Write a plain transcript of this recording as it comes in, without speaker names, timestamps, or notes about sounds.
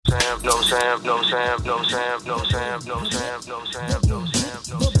Sam, no Sam, no Sam, no Sam, no Sam, no Sam, no Sam,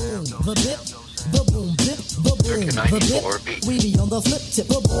 no Sam, no Sam.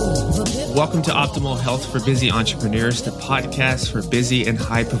 Welcome to Optimal Health for Busy Entrepreneurs, the podcast for busy and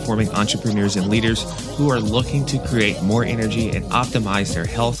high-performing entrepreneurs and leaders who are looking to create more energy and optimize their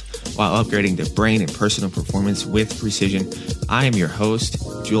health while upgrading their brain and personal performance with precision. I am your host,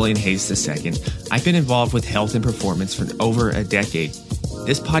 Julian Hayes II. I've been involved with health and performance for over a decade.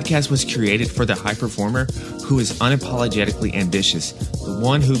 This podcast was created for the high performer who is unapologetically ambitious, the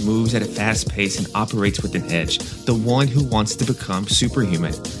one who moves at a fast pace and operates with an edge, the one who wants to become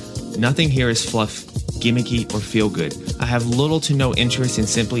superhuman. Nothing here is fluff, gimmicky, or feel good. I have little to no interest in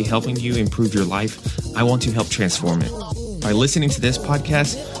simply helping you improve your life. I want to help transform it. By listening to this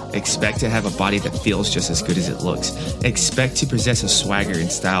podcast, expect to have a body that feels just as good as it looks. Expect to possess a swagger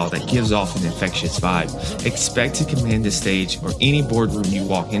and style that gives off an infectious vibe. Expect to command the stage or any boardroom you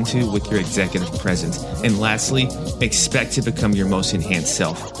walk into with your executive presence. And lastly, expect to become your most enhanced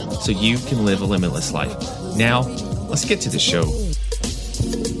self so you can live a limitless life. Now, let's get to the show.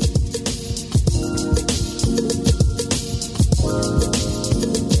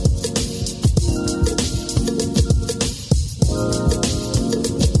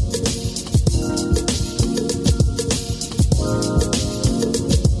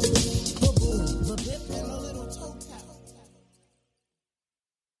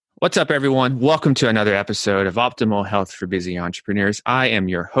 What's up, everyone? Welcome to another episode of Optimal Health for Busy Entrepreneurs. I am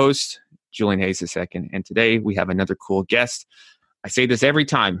your host, Julian Hayes II, and today we have another cool guest. I say this every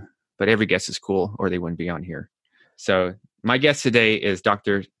time, but every guest is cool or they wouldn't be on here. So my guest today is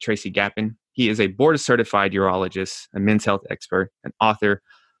Dr. Tracy Gapin. He is a board-certified urologist, a men's health expert, an author,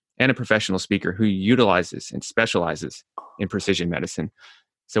 and a professional speaker who utilizes and specializes in precision medicine.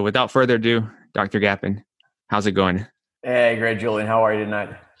 So without further ado, Dr. Gapin, how's it going? Hey, great, Julian. How are you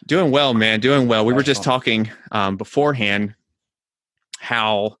tonight? Doing well, man. Doing well. We were just talking beforehand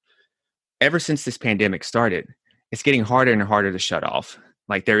how ever since this pandemic started, it's getting harder and harder to shut off.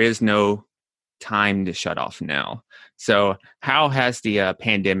 Like there is no time to shut off now. So how has the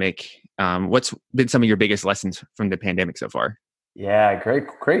pandemic, what's been some of your biggest lessons from the pandemic so far? Yeah,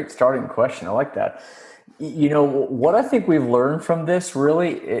 great starting question. I like that. You know, what I think we've learned from this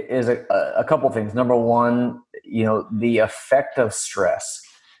really is a couple of things. Number one, you know, the effect of stress.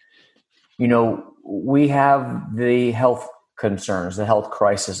 You know, we have the health concerns, the health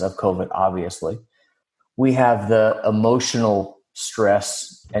crisis of COVID, obviously. We have the emotional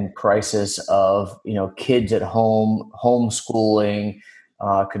stress and crisis of, you know, kids at home, homeschooling,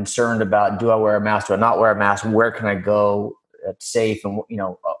 concerned about, do I wear a mask? Do I not wear a mask? Where can I go? It's safe, and, you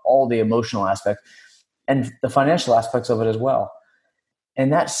know, all the emotional aspects and the financial aspects of it as well.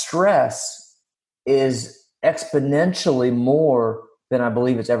 And that stress is exponentially more than I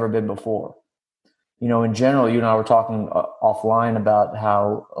believe it's ever been before. You know, in general, you and I were talking offline about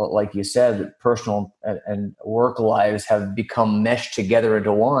how, like you said, personal and work lives have become meshed together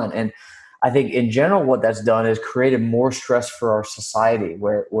into one. And I think in general, what that's done is created more stress for our society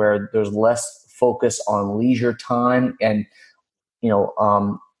where there's less focus on leisure time and, you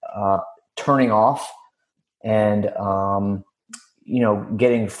know, turning off and, you know,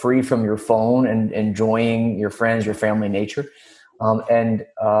 getting free from your phone and enjoying your friends, your family, nature. And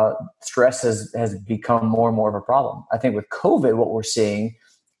stress has become more and more of a problem. I think with COVID, what we're seeing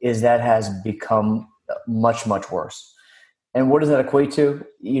is that has become much, much worse. And what does that equate to?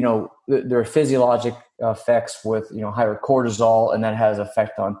 You know, there are physiologic effects with, you know, higher cortisol, and that has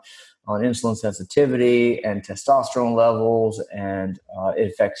effect on insulin sensitivity and testosterone levels, and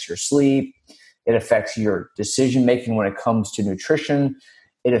it affects your sleep. It affects your decision-making when it comes to nutrition.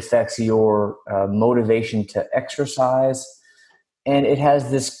 It affects your motivation to exercise. And it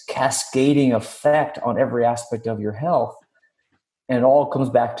has this cascading effect on every aspect of your health. And it all comes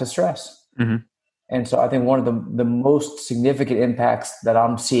back to stress. Mm-hmm. And so I think one of the most significant impacts that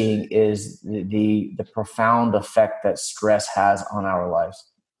I'm seeing is the profound effect that stress has on our lives.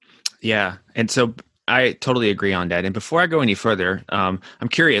 Yeah. And so I totally agree on that. And before I go any further, I'm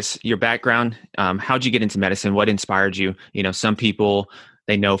curious, your background, how'd you get into medicine? What inspired you? You know, some people,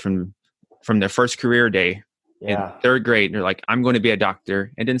 they know from their first career day, in third grade, and they're like, I'm going to be a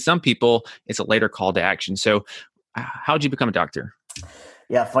doctor. And then some people, it's a later call to action. So how'd you become a doctor?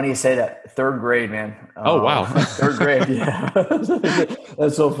 Yeah, funny you say that. Third grade, man. Oh, wow. Third grade, yeah.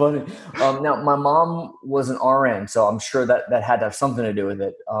 That's so funny. Now, my mom was an RN, so I'm sure that had to have something to do with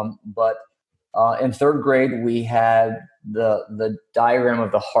it. But in third grade, we had the diagram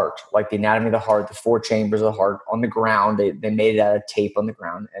of the heart, like the anatomy of the heart, the four chambers of the heart on the ground. They made it out of tape on the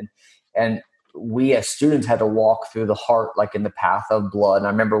ground. And we as students had to walk through the heart, like in the path of blood. And I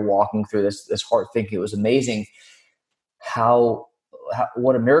remember walking through this heart thinking it was amazing how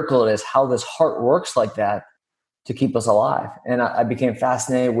what a miracle it is, how this heart works like that to keep us alive. And I became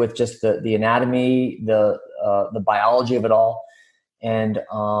fascinated with just the anatomy, the biology of it all. And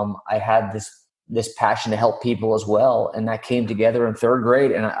I had this passion to help people as well. And that came together in third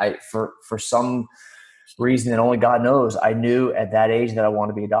grade. And I for some reason that only God knows, I knew at that age that I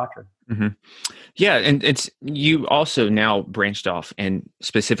wanted to be a doctor. Mm-hmm. Yeah. And you also now branched off and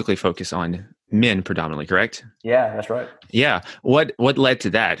specifically focus on men predominantly, correct? Yeah, that's right. Yeah. What led to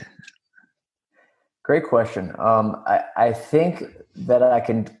that? Great question. I think that I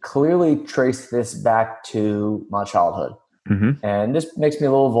can clearly trace this back to my childhood. Mm-hmm. And this makes me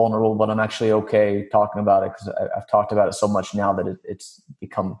a little vulnerable, but I'm actually okay talking about it because I've talked about it so much now that it's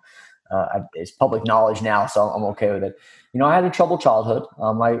become it's public knowledge now, so I'm okay with it. I had a troubled childhood.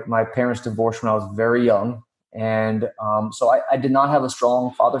 My parents divorced when I was very young, and so I did not have a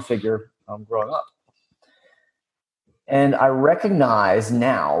strong father figure growing up. And I recognize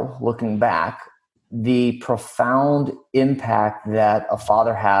now, looking back, the profound impact that a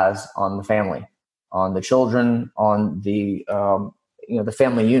father has on the family, on the children, on the the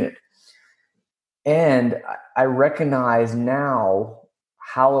family unit. And I recognize now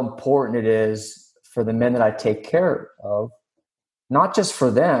how important it is for the men that I take care of, not just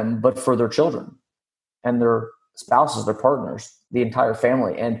for them, but for their children and their spouses, their partners, the entire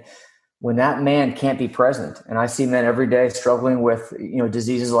family. And when that man can't be present, and I see men every day struggling with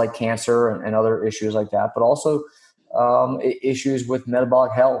diseases like cancer and other issues like that, but also issues with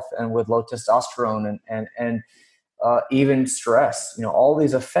metabolic health and with low testosterone and even stress. All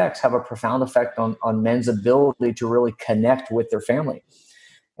these effects have a profound effect on men's ability to really connect with their family.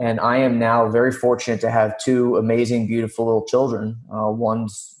 And I am now very fortunate to have two amazing, beautiful little children.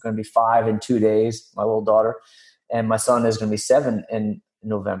 One's going to be 5 in 2 days, my little daughter, and my son is going to be 7 in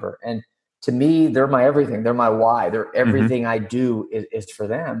November. And to me, they're my everything. They're my why. They're everything I do is for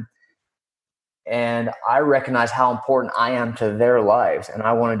them. And I recognize how important I am to their lives. And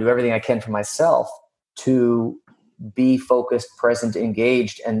I want to do everything I can for myself to be focused, present,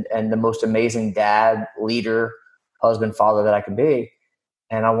 engaged, and the most amazing dad, leader, husband, father that I can be.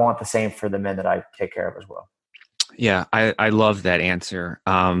 And I want the same for the men that I take care of as well. Yeah, I love that answer.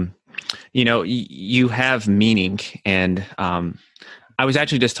 You have meaning. And I was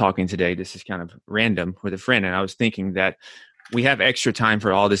actually just talking today, this is kind of random, with a friend, and I was thinking that we have extra time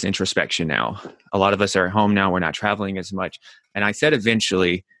for all this introspection now. A lot of us are at home now. We're not traveling as much. And I said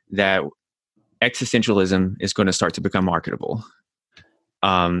eventually that existentialism is going to start to become marketable.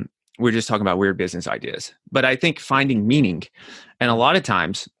 We're just talking about weird business ideas. But I think finding meaning, and a lot of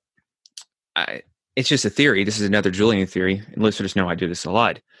times, it's just a theory. This is another Julian theory, and listeners know I do this a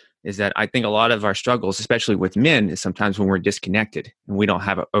lot, is that I think a lot of our struggles, especially with men, is sometimes when we're disconnected and we don't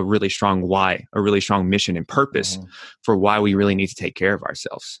have a really strong why, a really strong mission and purpose for why we really need to take care of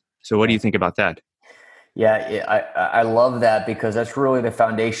ourselves. So what do you think about that? Yeah, I love that, because that's really the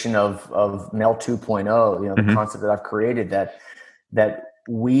foundation of Mel 2.0, the concept that I've created, that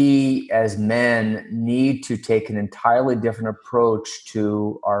we as men need to take an entirely different approach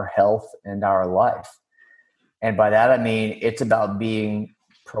to our health and our life. And by that, I mean, it's about being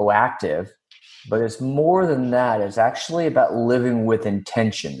proactive, but it's more than that. It's actually about living with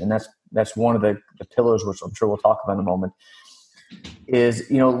intention. And that's one of the pillars, which I'm sure we'll talk about in a moment, is,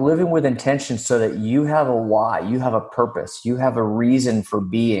 living with intention so that you have a why, you have a purpose, you have a reason for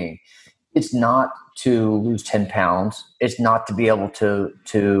being. It's not to lose 10 pounds. It's not to be able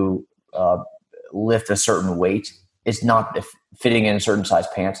to lift a certain weight. It's not fitting in certain size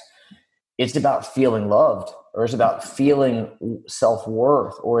pants. It's about feeling loved, or it's about feeling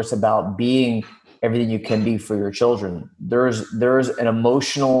self-worth, or it's about being everything you can be for your children. There's an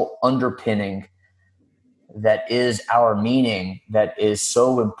emotional underpinning that is our meaning, that is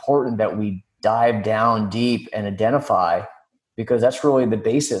so important that we dive down deep and identify, because that's really the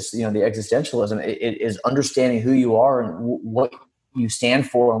basis, the existentialism. It is understanding who you are and what you stand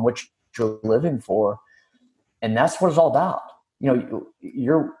for and what you're living for. And that's what it's all about.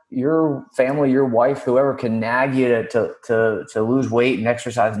 Your family, your wife, whoever can nag you to lose weight and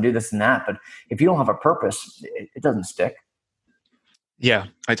exercise and do this and that. But if you don't have a purpose, it doesn't stick. Yeah,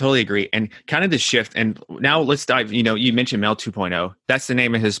 I totally agree. And kind of the shift. And now let's dive, you mentioned Mel 2.0. That's the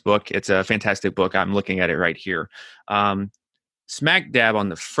name of his book. It's a fantastic book. I'm looking at it right here. Smack dab on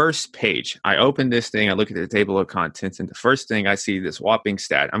the first page, I open this thing, I look at the table of contents, and the first thing I see this whopping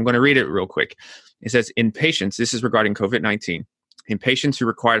stat. I'm going to read it real quick. It says, in patients, this is regarding COVID-19, in patients who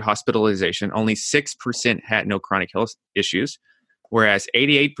required hospitalization, only 6% had no chronic health issues. whereas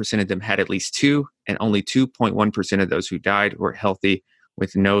 88% of them had at least two, and only 2.1% of those who died were healthy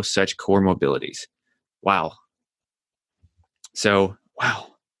with no such comorbidities. Wow. So, wow.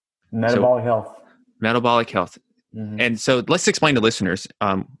 Metabolic health. Metabolic health. Mm-hmm. And so let's explain to listeners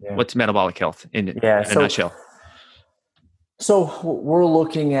what's metabolic health in a nutshell. So we're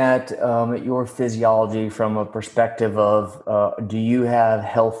looking at your physiology from a perspective of do you have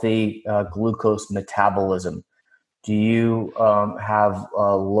healthy glucose metabolism? Do you have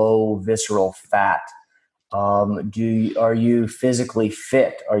low visceral fat? Are you physically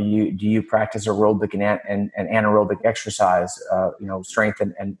fit? Do you practice aerobic and anaerobic exercise? Strength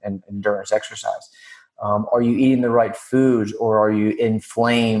and endurance exercise. Are you eating the right foods, or are you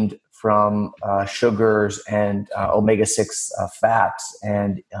inflamed from sugars and omega-6 fats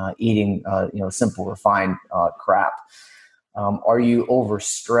and eating simple refined crap? Are you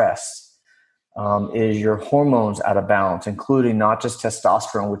overstressed? Is your hormones out of balance, including not just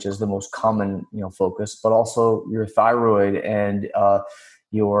testosterone, which is the most common focus, but also your thyroid and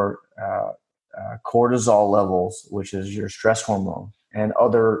your cortisol levels, which is your stress hormone, and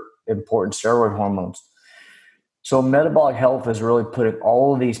other important steroid hormones. So metabolic health is really putting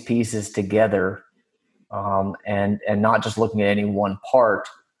all of these pieces together, and not just looking at any one part.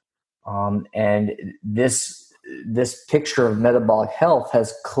 And this picture of metabolic health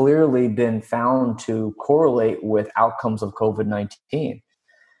has clearly been found to correlate with outcomes of COVID-19.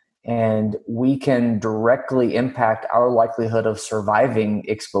 And we can directly impact our likelihood of surviving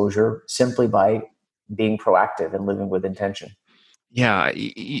exposure simply by being proactive and living with intention. Yeah.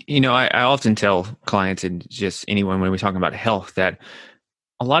 I often tell clients and just anyone when we're talking about health that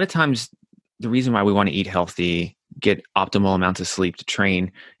a lot of times the reason why we want to eat healthy, get optimal amounts of sleep to train,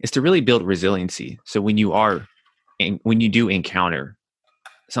 is to really build resiliency. So when you do encounter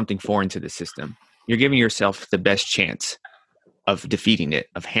something foreign to the system, you're giving yourself the best chance of defeating it,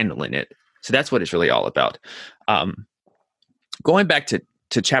 of handling it. So that's what it's really all about. Going back to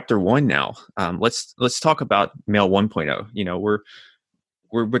chapter 1 now, let's talk about male 1.0.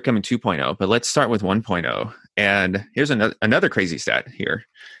 We're becoming 2.0, but let's start with 1.0. And here's another crazy stat here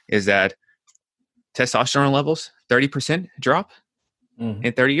is that testosterone levels, 30% drop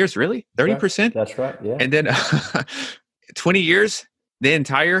in 30 years. Really? 30%? That's right. Yeah. And then 20 years, the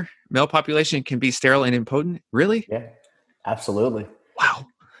entire male population can be sterile and impotent. Really? Yeah, absolutely. Wow.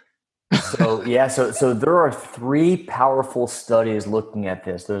 So there are 3 powerful studies looking at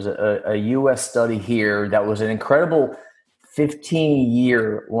this. There's a U.S. study here that was an incredible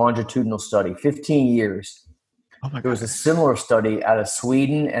 15-year longitudinal study, 15 years. Oh my God. There was a similar study out of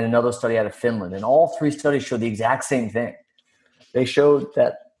Sweden and another study out of Finland. And all 3 studies showed the exact same thing. They showed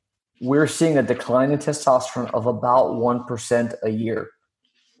that we're seeing a decline in testosterone of about 1% a year.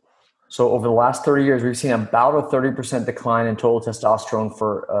 So over the last 30 years, we've seen about a 30% decline in total testosterone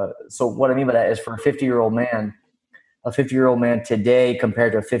so what I mean by that is for a 50-year-old man today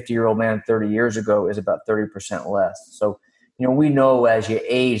compared to a 50-year-old man 30 years ago is about 30% less. So, we know as you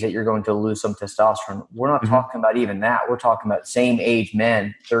age that you're going to lose some testosterone. We're not talking about even that. We're talking about same age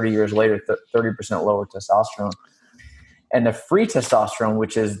men 30 years later, 30% lower testosterone. And the free testosterone,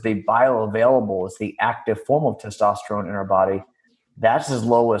 which is the bioavailable, is the active form of testosterone in our body, that's as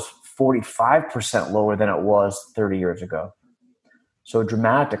low as 45% lower than it was 30 years ago. So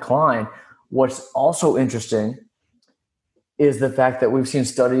dramatic decline. What's also interesting is the fact that we've seen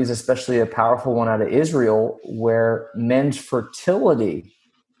studies, especially a powerful one out of Israel, where men's fertility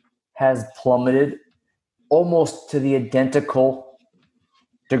has plummeted almost to the identical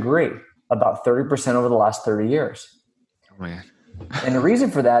degree, about 30% over the last 30 years. Oh, man. And the reason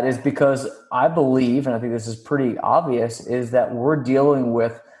for that is because I believe, and I think this is pretty obvious, is that we're dealing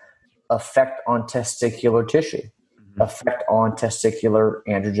with effect on testicular tissue, effect on testicular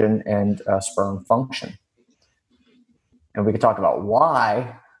androgen and sperm function. And we can talk about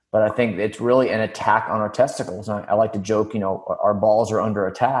why, but I think it's really an attack on our testicles. And I like to joke, our balls are under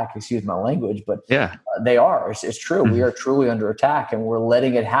attack, excuse my language, but yeah, they are. It's true. We are truly under attack, and we're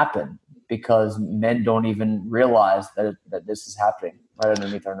letting it happen because men don't even realize that this is happening right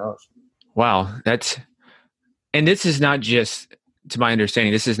underneath our nose. Wow. And this is not just, to my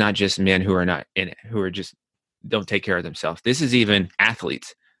understanding, this is not just men who are not in it, who are just don't take care of themselves. This is even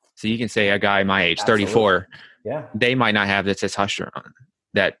athletes. So you can say a guy my age, Absolutely. 34, they might not have the testosterone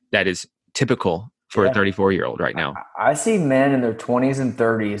that is typical for a 34-year-old right now. I see men in their 20s and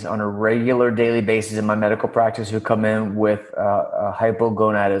 30s on a regular daily basis in my medical practice who come in with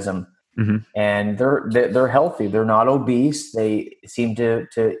hypogonadism. And they're healthy. They're not obese. They seem to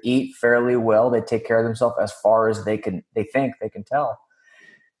eat fairly well. They take care of themselves as far as they think they can tell.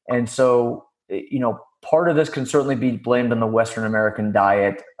 And so, part of this can certainly be blamed on the Western American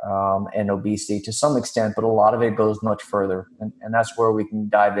diet and obesity to some extent, but a lot of it goes much further. And that's where we can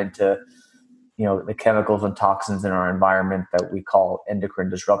dive into, the chemicals and toxins in our environment that we call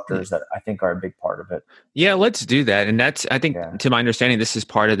endocrine disruptors that I think are a big part of it. Yeah, let's do that. And that's, I think, to my understanding, this is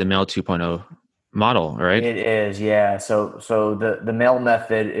part of the MEL 2.0 model, right? It is, yeah. So the MEL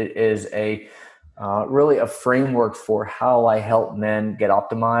method is really a framework for how I help men get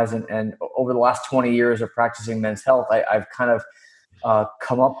optimized. And over the last 20 years of practicing men's health, I've kind of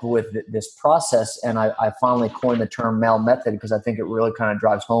come up with this process, and I finally coined the term MEL method because I think it really kind of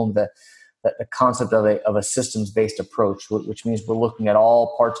drives home the concept of a systems-based approach, which means we're looking at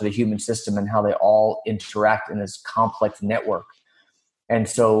all parts of the human system and how they all interact in this complex network. And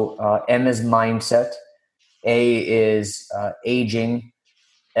so M is mindset, A is aging,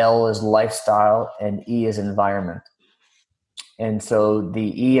 L is lifestyle, and E is environment. And so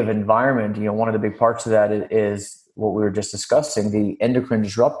the E of environment, one of the big parts of that is what we were just discussing. The endocrine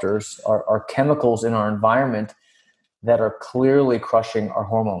disruptors are chemicals in our environment that are clearly crushing our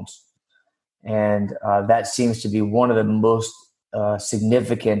hormones. And that seems to be one of the most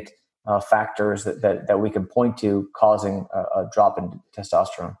significant factors that we can point to causing a drop in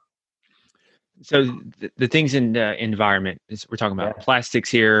testosterone. So the things in the environment is we're talking about plastics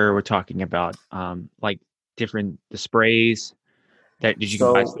here. We're talking about like the sprays that you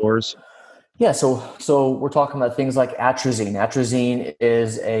can buy stores. Yeah, so we're talking about things like atrazine. Atrazine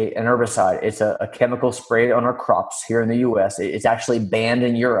is an herbicide. It's a chemical sprayed on our crops here in the U.S. It's actually banned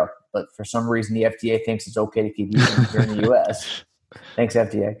in Europe, but for some reason the FDA thinks it's okay to keep using it here in the U.S. Thanks,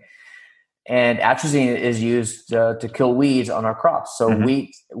 FDA. And atrazine is used to kill weeds on our crops. So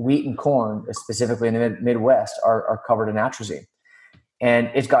wheat and corn, specifically in the Midwest, are covered in atrazine. And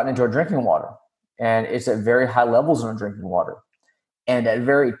it's gotten into our drinking water. And it's at very high levels in our drinking water. And at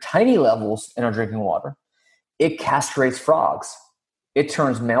very tiny levels in our drinking water, it castrates frogs. It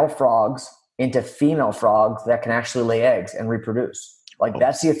turns male frogs into female frogs that can actually lay eggs and reproduce.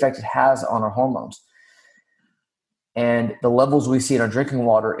 That's the effect it has on our hormones. And the levels we see in our drinking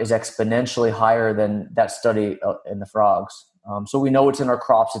water is exponentially higher than that study in the frogs. So we know it's in our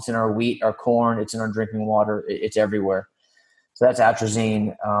crops, it's in our wheat, our corn, it's in our drinking water, it's everywhere. So that's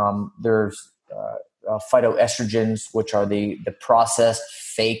atrazine. There's phytoestrogens, which are the processed,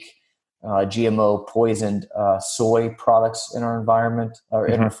 fake, GMO poisoned soy products in our environment, or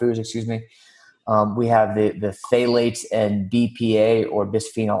in our foods, excuse me. We have the phthalates and BPA or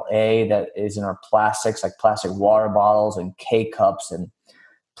bisphenol A that is in our plastics, like plastic water bottles and K-cups and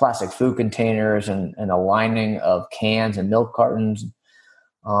plastic food containers and a lining of cans and milk cartons.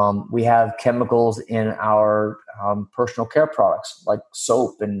 We have chemicals in our personal care products like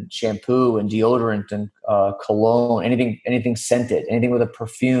soap and shampoo and deodorant and cologne, anything scented, anything with a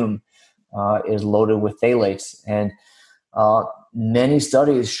perfume is loaded with phthalates. And many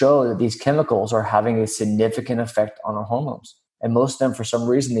studies show that these chemicals are having a significant effect on our hormones. And most of them, for some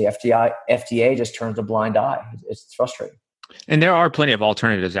reason, the FDA just turns a blind eye. It's frustrating. And there are plenty of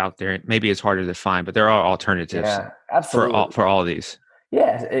alternatives out there. Maybe it's harder to find, but there are alternatives for all of these.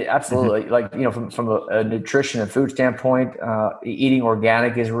 Yeah, absolutely. Like, from a nutrition and food standpoint, eating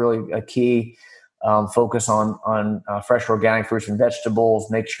organic is really a key. Focus on fresh organic fruits and vegetables.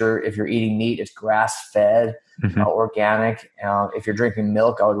 Make sure if you're eating meat, it's grass-fed, organic. If you're drinking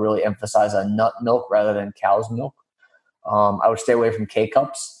milk, I would really emphasize on nut milk rather than cow's milk. I would stay away from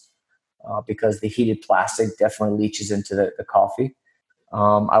K-cups because the heated plastic definitely leaches into the coffee.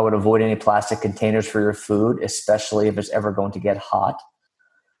 I would avoid any plastic containers for your food, especially if it's ever going to get hot.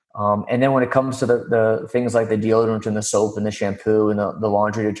 And then when it comes to the things like the deodorant and the soap and the shampoo and the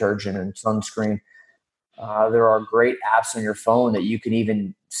laundry detergent and sunscreen, there are great apps on your phone that you can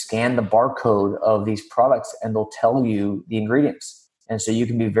even scan the barcode of these products and they'll tell you the ingredients. And so you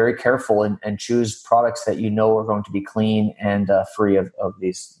can be very careful and choose products that are going to be clean and free of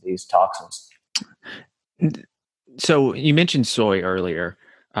these toxins. So you mentioned soy earlier.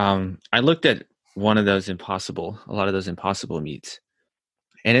 I looked at a lot of those Impossible meats.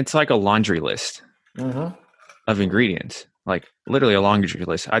 And it's like a laundry list of ingredients, like literally a laundry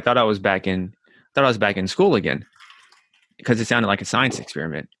list. I thought I was back in school again because it sounded like a science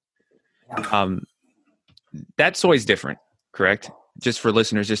experiment. That soy is different, correct? Just for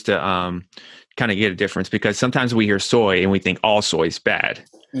listeners, just to kind of get a difference, because sometimes we hear soy and we think all soy is bad.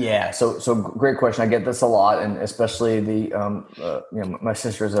 Yeah. So great question. I get this a lot, and especially my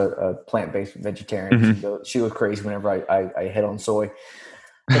sister is a plant-based vegetarian. She goes crazy whenever I hit on soy.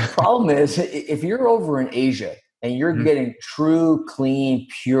 The problem is if you're over in Asia and you're getting true, clean,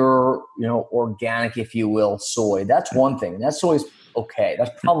 pure, organic, if you will, soy, that's one thing. That soy is okay.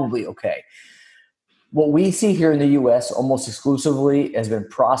 That's probably okay. What we see here in the U.S. almost exclusively has been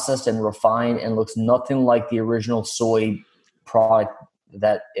processed and refined and looks nothing like the original soy product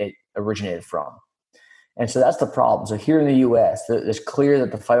that it originated from. And so that's the problem. So here in the U.S., it's clear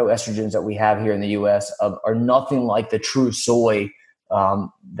that the phytoestrogens that we have here in the U.S. are nothing like the true soy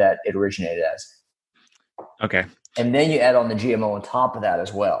that it originated as. Okay. And then you add on the GMO on top of that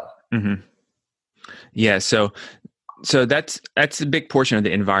as well. Mm-hmm. Yeah. So that's a big portion of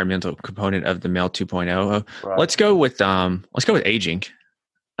the environmental component of the Mel 2.0. Right. Let's go with aging.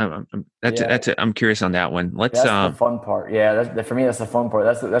 I'm curious on that one. That's the fun part. Yeah, for me, that's the fun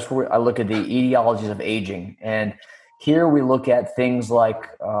part. That's where I look at the etiologies of aging, and here we look at things like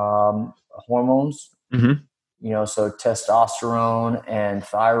hormones. Mm-hmm. So testosterone and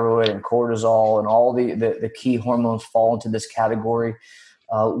thyroid and cortisol and all the key hormones fall into this category.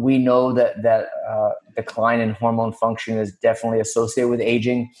 We know that decline in hormone function is definitely associated with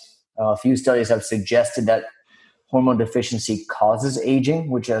aging. A few studies have suggested that hormone deficiency causes aging,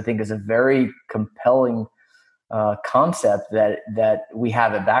 which I think is a very compelling concept that we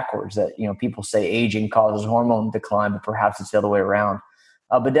have it backwards, that people say aging causes hormone decline, but perhaps it's the other way around.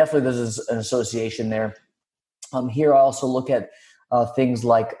 But definitely there's an association there. Here I also look at things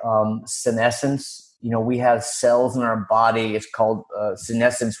like senescence. We have cells in our body. It's called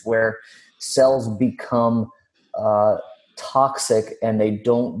senescence, where cells become toxic and they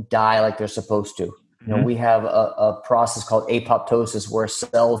don't die like they're supposed to. We have a process called apoptosis, where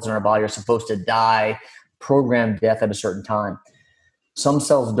cells in our body are supposed to die, programmed death at a certain time. Some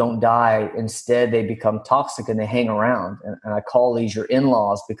cells don't die. Instead, they become toxic and they hang around. And I call these your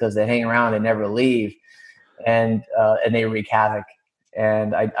in-laws, because they hang around, they never leave, and they wreak havoc.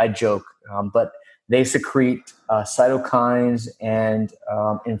 And I joke, but they secrete cytokines and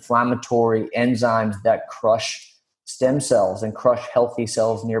inflammatory enzymes that crush stem cells and crush healthy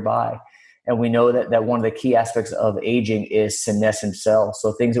cells nearby. And we know that one of the key aspects of aging is senescent cells.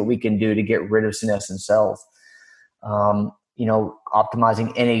 So things that we can do to get rid of senescent cells.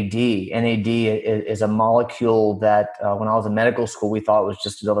 Optimizing NAD. NAD is a molecule that when I was in medical school, we thought it was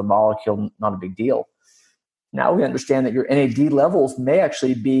just another molecule, not a big deal. Now we understand that your NAD levels may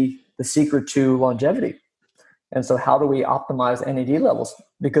actually be the secret to longevity. And so how do we optimize NAD levels?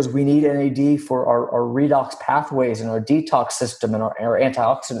 Because we need NAD for our redox pathways and our detox system and our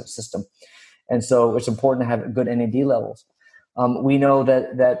antioxidant system. And so it's important to have good NAD levels. We know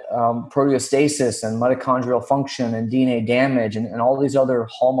that proteostasis and mitochondrial function and DNA damage and all these other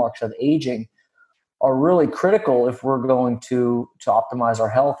hallmarks of aging are really critical if we're going to optimize our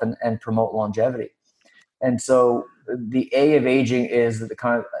health and promote longevity. And so the A of aging is the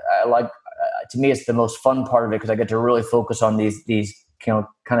kind of, to me, it's the most fun part of it, because I get to really focus on these kind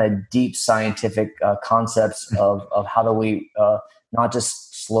of deep scientific concepts of how do we not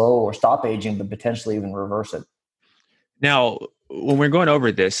just slow or stop aging, but potentially even reverse it. Now, when we're going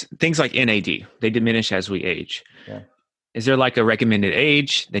over this, things like NAD, they diminish as we age. Yeah. Is there like a recommended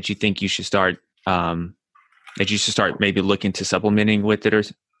age that you think you should start, maybe looking to supplementing with it? Or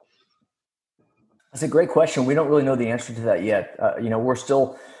that's a great question. We don't really know the answer to that yet. We're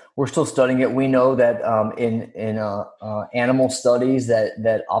still studying it. We know that in animal studies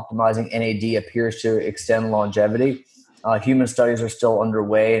that optimizing NAD appears to extend longevity. Human studies are still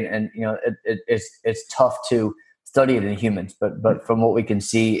underway, and it's tough to study it in humans. But from what we can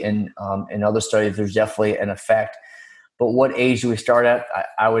see in other studies, there's definitely an effect. But what age do we start at?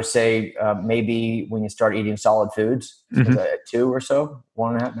 I would say maybe when you start eating solid foods, at 2 or so,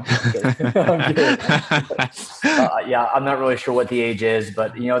 1.5. No, I'm kidding. Yeah, I'm not really sure what the age is,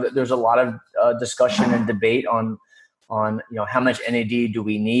 but there's a lot of discussion and debate on how much NAD do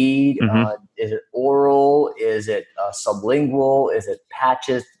we need? Is it oral? Is it sublingual? Is it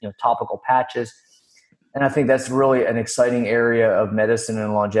patches? Topical patches? And I think that's really an exciting area of medicine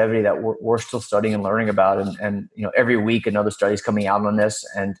and longevity that we're still studying and learning about. And every week another study is coming out on this,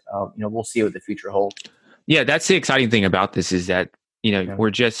 and we'll see what the future holds. Yeah, that's the exciting thing about this, is that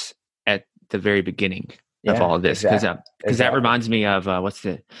we're just at the very beginning of all of this, because that reminds me of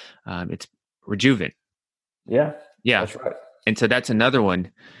it's Rejuven. Yeah, yeah, that's right. And so that's another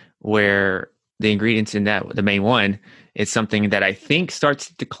one where the ingredients in that, the main one, is something that I think starts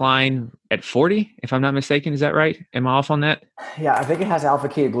to decline at 40, if I'm not mistaken. Is that right? Am I off on that? Yeah, I think it has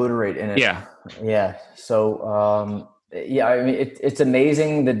alpha-ketoglutarate in it. Yeah. So, it's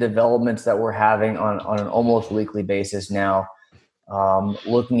amazing the developments that we're having on an almost weekly basis now.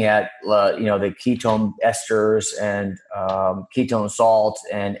 Looking at the ketone esters and ketone salts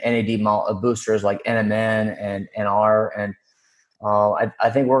and NAD boosters like NMN and NR, and I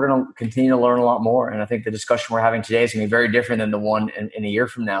think we're going to continue to learn a lot more. And I think the discussion we're having today is going to be very different than the one in a year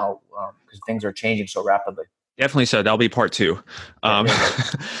from now, because things are changing so rapidly. Definitely so. That'll be part two. And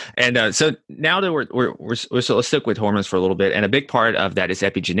so now that so let's stick with hormones for a little bit. And a big part of that is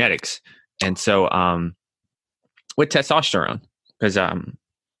epigenetics. And so with testosterone, because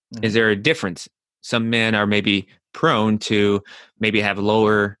is there a difference? Some men are maybe prone to maybe have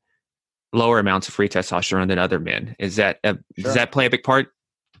lower amounts of free testosterone than other men. Does that play a big part?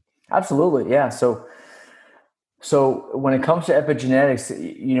 Absolutely. Yeah. So when it comes to epigenetics,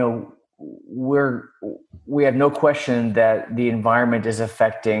 we have no question that the environment is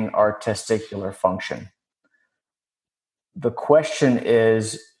affecting our testicular function. The question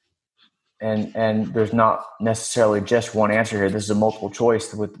is, and there's not necessarily just one answer here. This is a multiple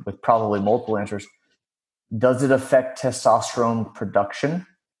choice with probably multiple answers. Does it affect testosterone production?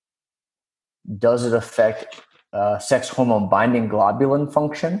 Does it affect sex hormone binding globulin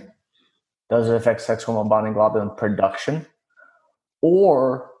function? Does it affect sex hormone binding globulin production?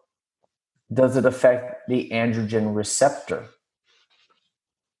 Or does it affect the androgen receptor?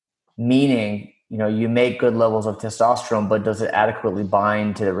 Meaning, you make good levels of testosterone, but does it adequately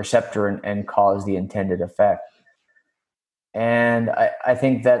bind to the receptor and cause the intended effect? And I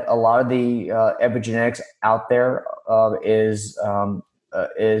think that a lot of the epigenetics out there is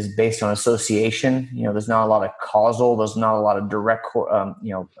based on association. There's not a lot of causal. There's not a lot of direct,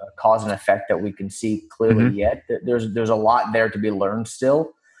 cause and effect that we can see clearly yet. There's a lot there to be learned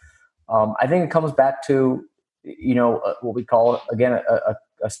still. I think it comes back to, what we call, again,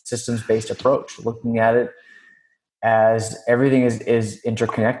 a systems-based approach, looking at it as everything is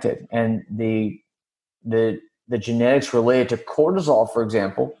interconnected. And the genetics related to cortisol, for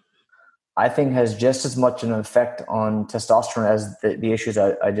example, I think has just as much an effect on testosterone as the issues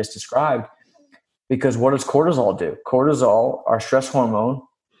I just described. Because what does cortisol do? Cortisol, our stress hormone,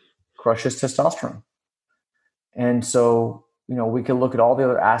 crushes testosterone. And so, we can look at all the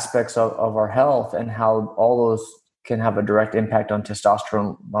other aspects of our health and how all those can have a direct impact on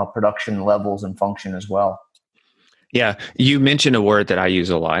testosterone production levels and function as well. Yeah. You mentioned a word that I use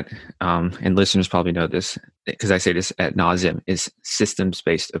a lot, and listeners probably know this because I say this ad nauseum, is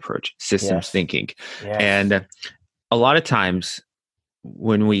systems-based approach, systems thinking. Yes. And a lot of times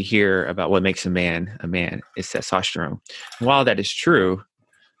when we hear about what makes a man, is testosterone. While that is true,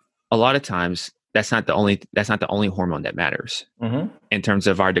 a lot of times that's not the only hormone that matters in terms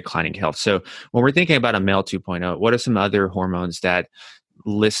of our declining health. So when we're thinking about a male 2.0, what are some other hormones that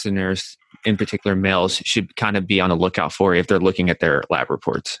listeners, in particular males, should kind of be on the lookout for if they're looking at their lab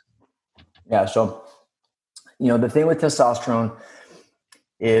reports? Yeah. So, the thing with testosterone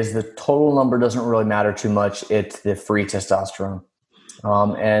is the total number doesn't really matter too much. It's the free testosterone.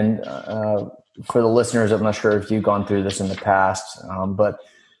 And for the listeners, I'm not sure if you've gone through this in the past, but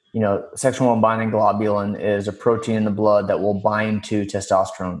sex hormone binding globulin is a protein in the blood that will bind to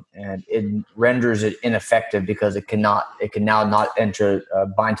testosterone, and it renders it ineffective because it can now not enter,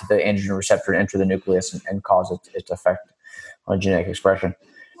 bind to the androgen receptor and enter the nucleus and cause its effect on genetic expression.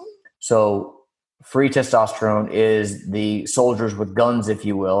 So free testosterone is the soldiers with guns, if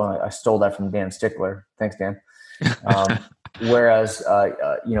you will. I stole that from Dan Stickler. Thanks, Dan. Whereas,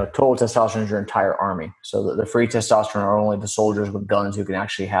 total testosterone is your entire army. So the free testosterone are only the soldiers with guns who can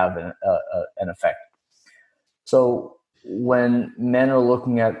actually have an effect. So when men are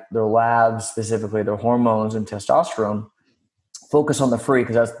looking at their labs, specifically their hormones and testosterone, focus on the free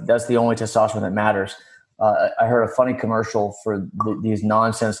because that's the only testosterone that matters. I heard a funny commercial for these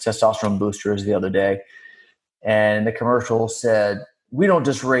nonsense testosterone boosters the other day, and the commercial said, we don't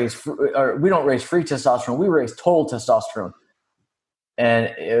raise free testosterone. We raise total testosterone.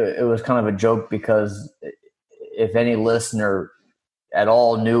 And it was kind of a joke because if any listener at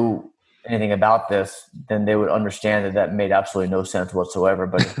all knew anything about this, then they would understand that made absolutely no sense whatsoever.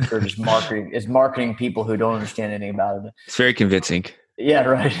 But they're just marketing people who don't understand anything about it. It's very convincing. Yeah,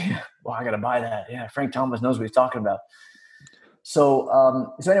 right. Well, I got to buy that. Yeah, Frank Thomas knows what he's talking about. So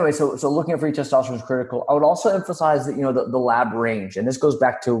looking at free testosterone is critical. I would also emphasize that, the lab range, and this goes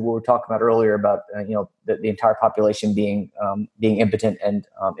back to what we were talking about earlier about, the entire population being impotent and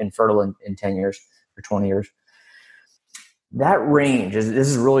infertile in 10 years or 20 years. That range this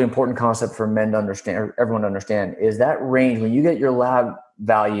is a really important concept for men to understand, or everyone to understand, is that range. When you get your lab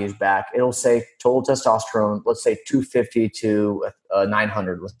values back, it'll say total testosterone, let's say 250 to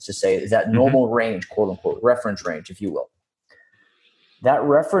 900, let's just say, is that normal range, quote unquote, reference range, if you will. That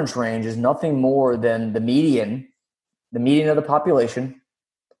reference range is nothing more than the median of the population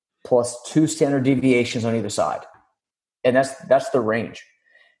plus 2 standard deviations on either side. And that's the range.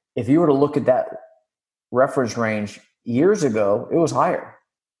 If you were to look at that reference range years ago, it was higher.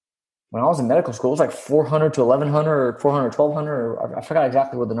 When I was in medical school, it was like 400 to 1100 or 400, 1200, or I forgot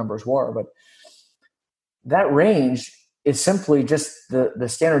exactly what the numbers were, but that range is simply just the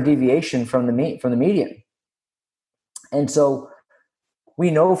standard deviation from the median. And so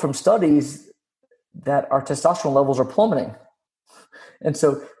we know from studies that our testosterone levels are plummeting. And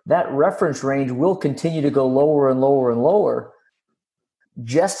so that reference range will continue to go lower and lower and lower,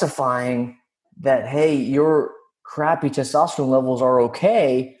 justifying that, hey, your crappy testosterone levels are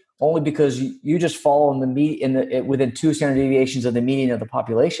okay only because you just fall within 2 standard deviations of the median of the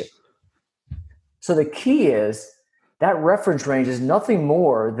population. So the key is that reference range is nothing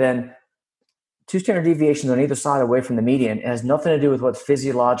more than 2 standard deviations on either side away from the median. It has nothing to do with what's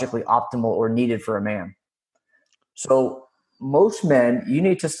physiologically optimal or needed for a man. So most men, you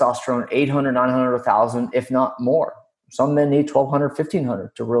need testosterone 800, 900, 1,000, if not more. Some men need 1,200,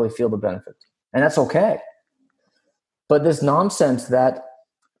 1,500 to really feel the benefits. And that's okay. But this nonsense that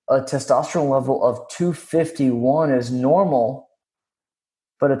a testosterone level of 251 is normal,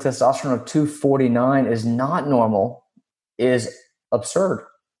 but a testosterone of 249 is not normal, is absurd.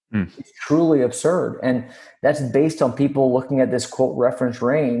 It's truly absurd. And that's based on people looking at this quote reference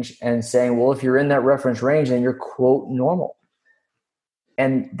range and saying, well, if you're in that reference range, then you're quote normal.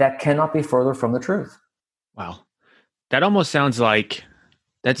 And that cannot be further from the truth. Wow. That almost sounds like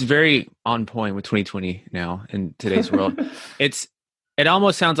that's very on point with 2020 now in today's world. It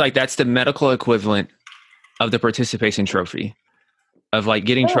almost sounds like that's the medical equivalent of the participation trophy, of like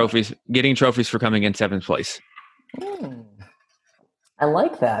getting trophies for coming in 7th place. I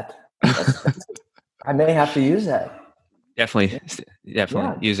like that. I may have to use that. Definitely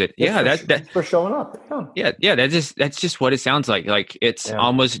use it. That's for showing up. Yeah. That's just what it sounds like. Like it's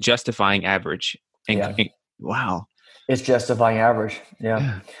almost justifying average. Wow. It's justifying average.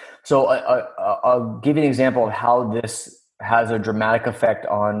 Yeah. So I'll give you an example of how this has a dramatic effect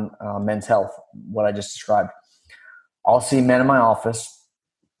on men's health, what I just described. I'll see men in my office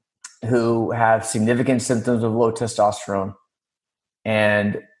who have significant symptoms of low testosterone,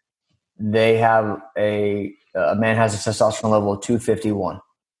 and they have a man has a testosterone level of 251.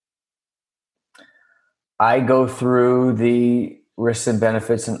 I go through the risks and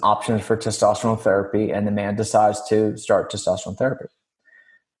benefits and options for testosterone therapy, and the man decides to start testosterone therapy.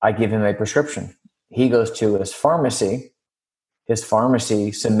 I give him a prescription. He goes to his pharmacy. His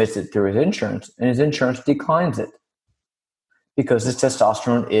pharmacy submits it through his insurance, and his insurance declines it because his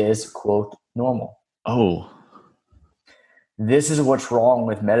testosterone is, quote, normal. Oh. This is what's wrong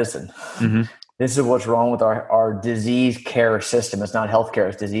with medicine. Mm-hmm. This is what's wrong with our disease care system. It's not healthcare,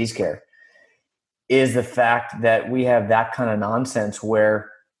 it's disease care. Is the fact that we have that kind of nonsense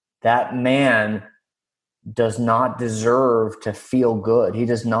where that man does not deserve to feel good. He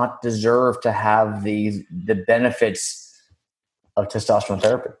does not deserve to have the benefits of testosterone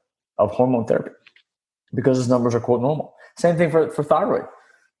therapy, of hormone therapy, because his numbers are, quote, normal. Same thing for thyroid.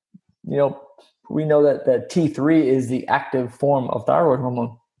 You know, we know that T3 is the active form of thyroid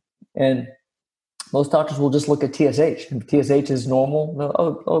hormone. And most doctors will just look at TSH. If TSH is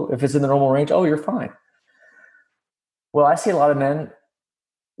normal, if it's in the normal range, you're fine. Well, I see a lot of men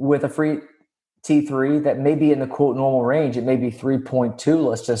with a free T3 that may be in the, quote, normal range. It may be 3.2,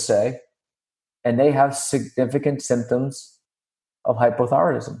 let's just say, and they have significant symptoms of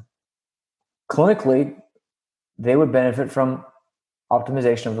hypothyroidism. Clinically, they would benefit from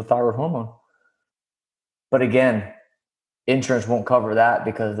optimization of the thyroid hormone. But again, insurance won't cover that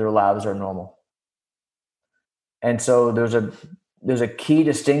because their labs are normal. And so there's a key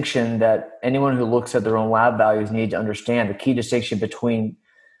distinction that anyone who looks at their own lab values need to understand. The key distinction between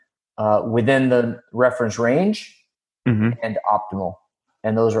within the reference range and optimal.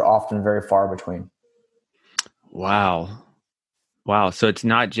 And those are often very far between. Wow. So it's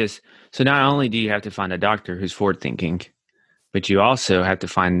not just, so not only do you have to find a doctor who's forward thinking, but you also have to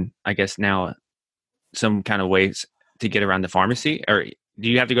find, I guess now, some kind of ways to get around the pharmacy. Or do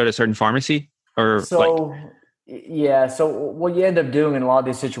you have to go to a certain pharmacy? Or so what you end up doing in a lot of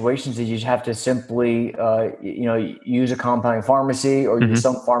these situations is you just have to simply use a compounding pharmacy or use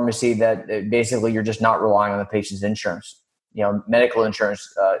some pharmacy that basically you're just not relying on the patient's insurance. You know, medical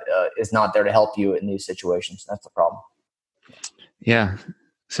insurance is not there to help you in these situations. That's the problem. Yeah.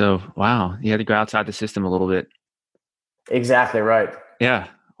 So, wow. You had to go outside the system a little bit. Exactly right. Yeah.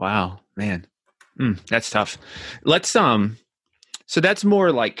 Wow, man. That's tough. Let's, so that's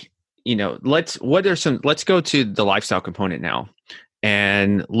more like, let's go to the lifestyle component now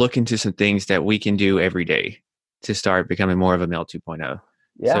and look into some things that we can do every day to start becoming more of a male 2.0.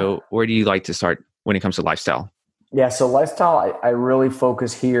 Yeah. So where do you like to start when it comes to lifestyle? Yeah. So lifestyle, I really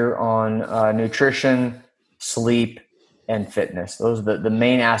focus here on nutrition, sleep, and fitness. Those are the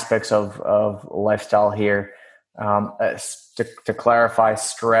main aspects of lifestyle here. To clarify,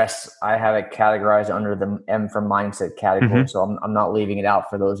 stress, I have it categorized under the M for mindset category. So I'm not leaving it out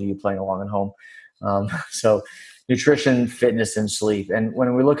for those of you playing along at home. So nutrition, fitness, and sleep. And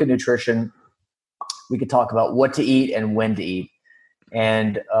when we look at nutrition, we could talk about what to eat and when to eat.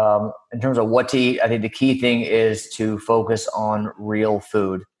 And in terms of what to eat, I think the key thing is to focus on real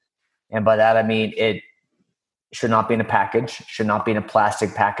food. And by that, I mean it should not be in a package, should not be in a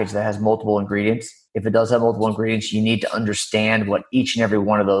plastic package that has multiple ingredients. If it does have multiple ingredients, you need to understand what each and every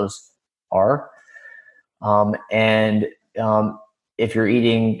one of those are. If you're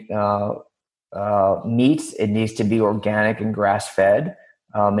eating meats, it needs to be organic and grass-fed.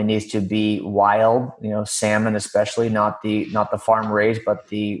 It needs to be wild, salmon especially, not the farm raised, but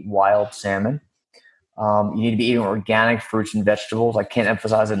the wild salmon. You need to be eating organic fruits and vegetables. I can't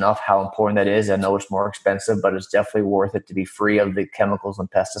emphasize enough how important that is. I know it's more expensive, but it's definitely worth it to be free of the chemicals and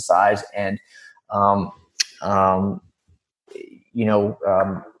pesticides. And what am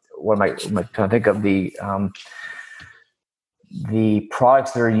I trying to think of? The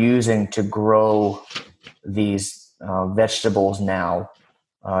products that are using to grow these vegetables now.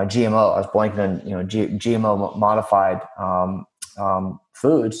 GMO. I was blanking on GMO modified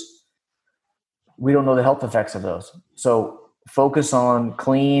foods. We don't know the health effects of those. So focus on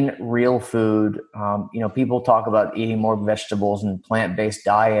clean, real food. People talk about eating more vegetables and plant-based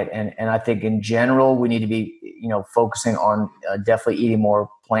diet, and I think in general we need to be focusing on definitely eating more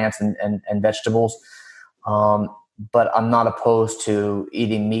plants and vegetables. But I'm not opposed to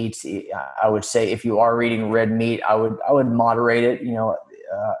eating meats. I would say if you are eating red meat, I would moderate it.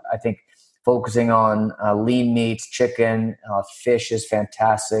 I think focusing on lean meats, chicken, fish is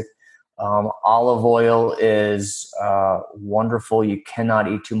fantastic. Olive oil is wonderful. You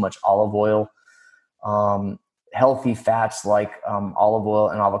cannot eat too much olive oil. Healthy fats like olive oil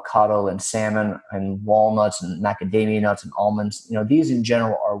and avocado and salmon and walnuts and macadamia nuts and almonds, these in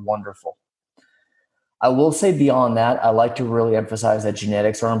general are wonderful. I will say beyond that, I like to really emphasize that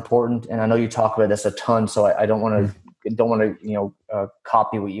genetics are important. And I know you talk about this a ton, so I don't want to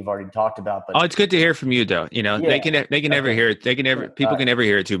copy what you've already talked about. But it's good to hear from you, though. They can never hear it. People can never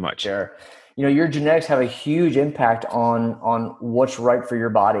hear it too much. Sure. Your genetics have a huge impact on what's right for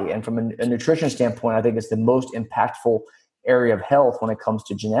your body. And from a nutrition standpoint, I think it's the most impactful area of health when it comes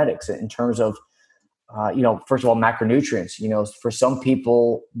to genetics in terms of, first of all, macronutrients. For some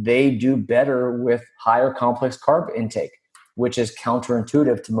people, they do better with higher complex carb intake, which is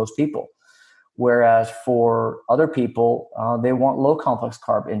counterintuitive to most people. Whereas for other people, they want low complex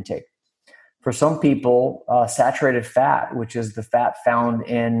carb intake. For some people, saturated fat, which is the fat found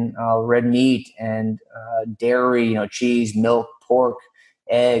in red meat and dairy, cheese, milk, pork,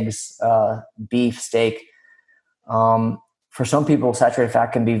 eggs, beef, steak. For some people, saturated fat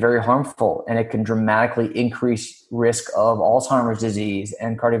can be very harmful, and it can dramatically increase risk of Alzheimer's disease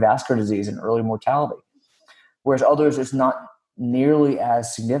and cardiovascular disease and early mortality. Whereas others, it's not nearly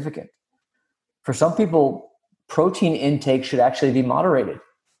as significant. For some people, protein intake should actually be moderated.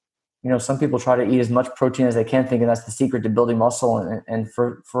 Some people try to eat as much protein as they can, thinking that's the secret to building muscle. And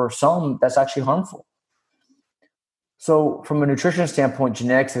for some, that's actually harmful. So from a nutrition standpoint,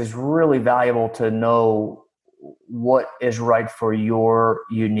 genetics is really valuable to know what is right for your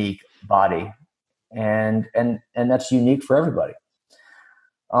unique body. And that's unique for everybody.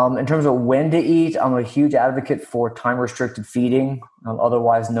 In terms of when to eat, I'm a huge advocate for time-restricted feeding,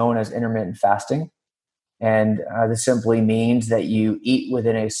 otherwise known as intermittent fasting. And this simply means that you eat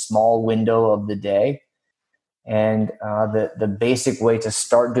within a small window of the day. And the basic way to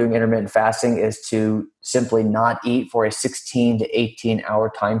start doing intermittent fasting is to simply not eat for a 16 to 18 hour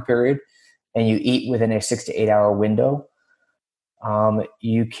time period, and you eat within a 6 to 8 hour window.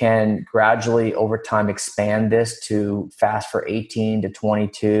 You can gradually over time expand this to fast for 18 to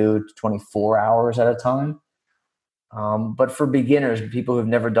 22 to 24 hours at a time. But for beginners, people who've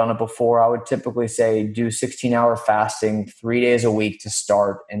never done it before, I would typically say do 16-hour fasting 3 days a week to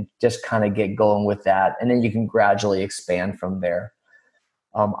start and just kind of get going with that. And then you can gradually expand from there.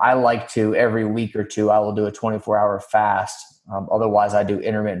 I like to, every week or two, I will do a 24-hour fast. Otherwise, I do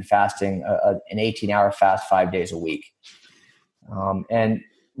intermittent fasting, an 18-hour fast 5 days a week. And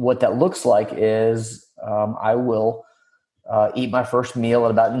what that looks like is I will eat my first meal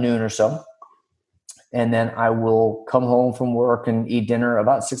at about noon or so. And then I will come home from work and eat dinner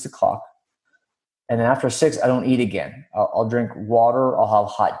about 6 o'clock. And then after 6, I don't eat again. I'll drink water. I'll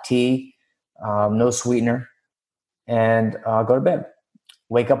have hot tea, no sweetener, and go to bed.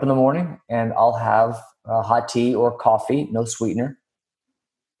 Wake up in the morning and I'll have hot tea or coffee, no sweetener.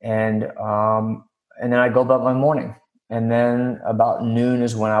 And then I go about my morning. and then about noon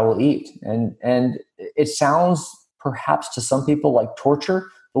is when I will eat. And it sounds perhaps to some people like torture,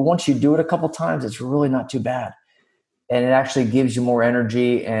 but once you do it a couple times, it's really not too bad. And it actually gives you more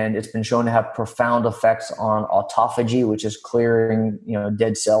energy, and it's been shown to have profound effects on autophagy, which is clearing,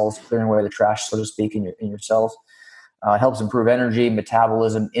 dead cells, clearing away the trash, so to speak, in your cells. It helps improve energy,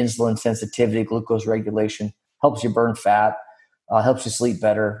 metabolism, insulin sensitivity, glucose regulation, helps you burn fat, helps you sleep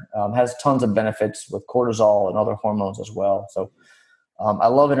better, has tons of benefits with cortisol and other hormones as well. So I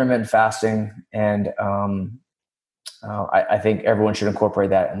love intermittent fasting, and I think everyone should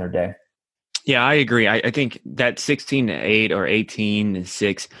incorporate that in their day. Yeah, I agree. I think that 16-8 or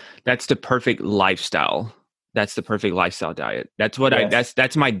 18-6, that's the perfect lifestyle. That's the perfect lifestyle diet. That's what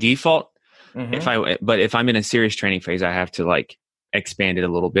that's my default. Mm-hmm. But if I'm in a serious training phase, I have to like expand it a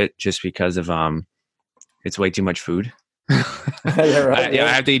little bit just because of it's way too much food. Yeah, right.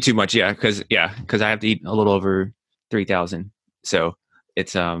 I have to eat too much. Because I have to eat a little over 3,000. So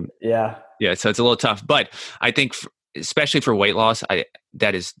it's so it's a little tough. But I think especially for weight loss,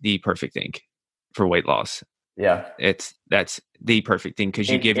 that is the perfect thing for weight loss. Yeah, that's the perfect thing because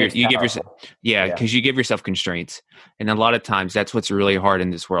you give yourself constraints, and a lot of times that's what's really hard in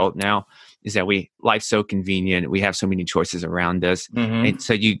this world now is that life's so convenient, we have so many choices around us, and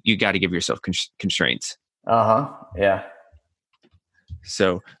so you got to give yourself constraints. Yeah.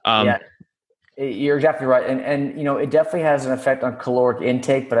 So you're exactly right, and it definitely has an effect on caloric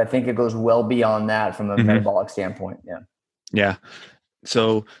intake, but I think it goes well beyond that from a metabolic standpoint. Yeah.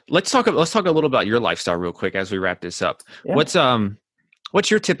 So let's talk a little about your lifestyle real quick as we wrap this up. Yeah. What's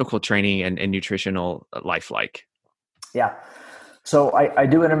your typical training and nutritional life like? Yeah. So I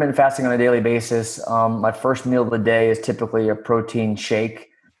do intermittent fasting on a daily basis. My first meal of the day is typically a protein shake.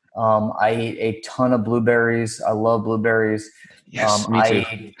 I eat a ton of blueberries. I love blueberries. Yes, me too.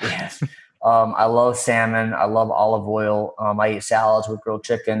 I love salmon. I love olive oil. I eat salads with grilled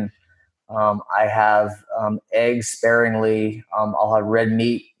chicken. I have eggs sparingly. I'll have red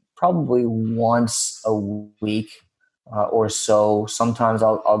meat probably once a week or so. Sometimes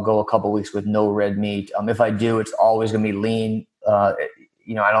I'll go a couple weeks with no red meat. If I do, it's always going to be lean. I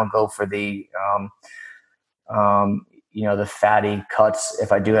don't go for the the fatty cuts.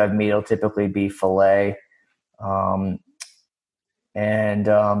 If I do have meat, it'll typically be filet. I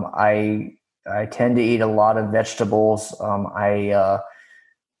tend to eat a lot of vegetables. I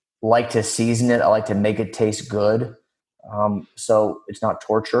like to season it. I like to make it taste good. So it's not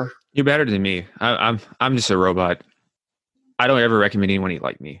torture. You're better than me. I'm just a robot. I don't ever recommend anyone eat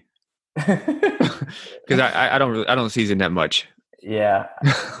like me because I don't season that much. Yeah.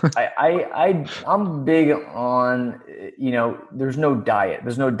 I'm big on, there's no diet.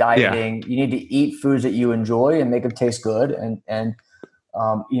 There's no dieting. Yeah. You need to eat foods that you enjoy and make them taste good. I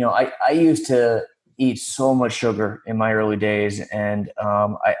used to eat so much sugar in my early days, and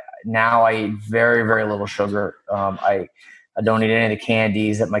now I eat very, very little sugar. I don't eat any of the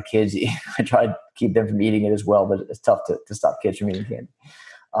candies that my kids eat. I try to keep them from eating it as well, but it's tough to stop kids from eating candy.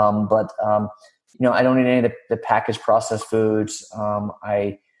 I don't eat any of the packaged processed foods.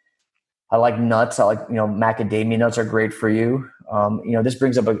 I like nuts. I like, macadamia nuts are great for you. This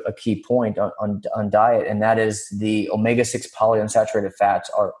brings up a key point on diet, and that is the omega-6 polyunsaturated fats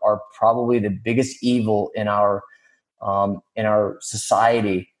are probably the biggest evil in our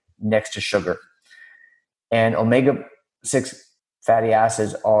society next to sugar. And omega-6 fatty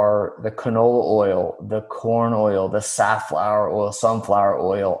acids are the canola oil, the corn oil, the safflower oil, sunflower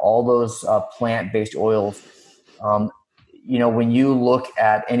oil, all those plant-based oils. When you look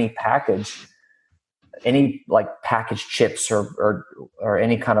at any package, any like packaged chips or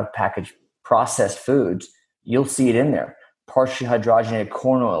any kind of packaged processed foods, you'll see it in there. Partially hydrogenated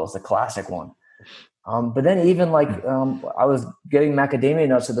corn oil is the classic one. But then even I was getting macadamia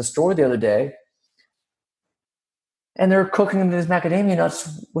nuts at the store the other day, and they're cooking these macadamia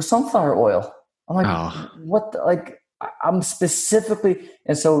nuts with sunflower oil. I'm like, what? I'm specifically,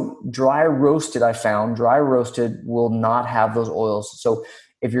 and so dry roasted will not have those oils. So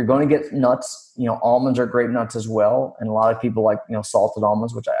if you're going to get nuts, almonds are great nuts as well. And a lot of people like, salted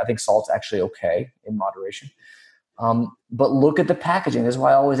almonds, which I think salt's actually okay in moderation. But look at the packaging. This is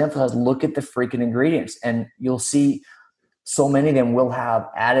why I always emphasize, look at the freaking ingredients, and you'll see so many of them will have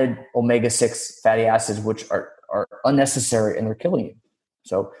added omega-6 fatty acids, which are unnecessary, and they're killing you.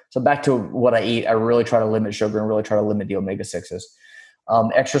 So back to what I eat, I really try to limit sugar and really try to limit the omega-6s.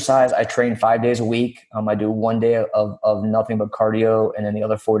 Exercise, I train 5 days a week. I do 1 day of nothing but cardio, and then the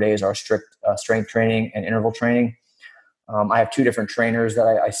other 4 days are strict strength training and interval training. I have 2 different trainers that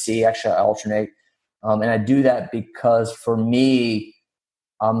I see. Actually, I alternate. And I do that because for me,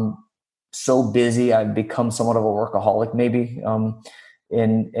 I'm so busy. I've become somewhat of a workaholic, maybe,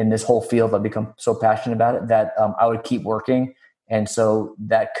 in this whole field. I've become so passionate about it that I would keep working. And so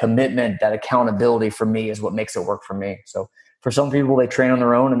that commitment, that accountability for me is what makes it work for me. So for some people, they train on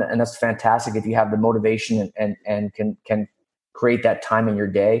their own, and that's fantastic if you have the motivation and can create that time in your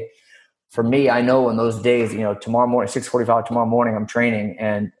day. For me, I know in those days, tomorrow morning, 6:45 tomorrow morning, I'm training,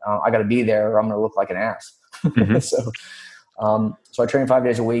 and I got to be there or I'm going to look like an ass. Mm-hmm. So I train 5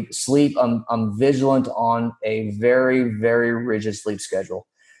 days a week. Sleep, I'm vigilant on a very, very rigid sleep schedule.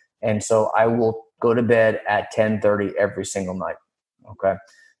 And so I will go to bed at 10:30 every single night. Okay.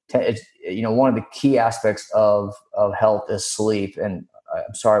 It's, one of the key aspects of health is sleep. And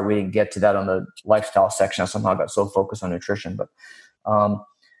I'm sorry we didn't get to that on the lifestyle section. I somehow got so focused on nutrition. But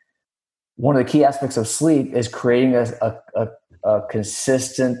one of the key aspects of sleep is creating a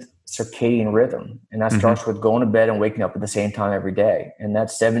consistent circadian rhythm. And that starts with going to bed and waking up at the same time every day. And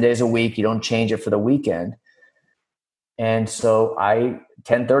that's 7 days a week. You don't change it for the weekend. And so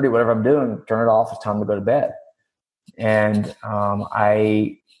 10:30, whatever I'm doing, turn it off. It's time to go to bed. And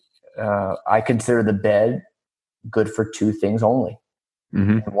I consider the bed good for two things only.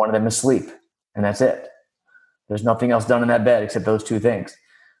 And one of them is sleep. And that's it. There's nothing else done in that bed except those two things.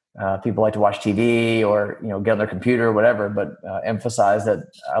 People like to watch TV or, get on their computer or whatever, but I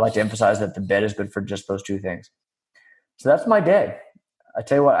like to emphasize that the bed is good for just those two things. So that's my day. I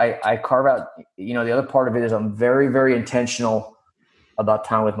tell you what, I carve out, the other part of it is I'm very, very intentional about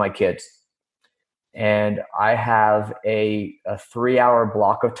time with my kids. And I have a 3-hour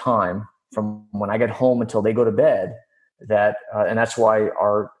block of time from when I get home until they go to bed and that's why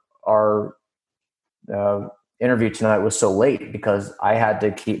our interview tonight was so late, because I had to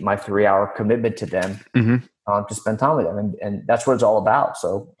keep my 3-hour commitment to them to spend time with them. And that's what it's all about.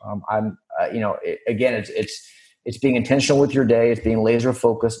 So again, it's being intentional with your day. It's being laser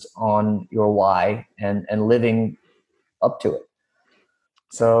focused on your why and living up to it.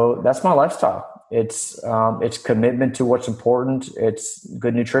 So that's my lifestyle. It's commitment to what's important. It's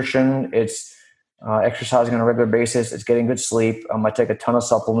good nutrition. It's exercising on a regular basis. It's getting good sleep. I take a ton of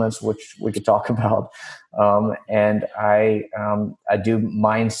supplements, which we could talk about. And I do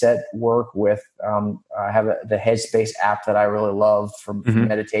mindset work with, I have the Headspace app that I really love for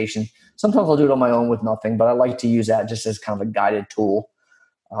meditation. Sometimes I'll do it on my own with nothing, but I like to use that just as kind of a guided tool.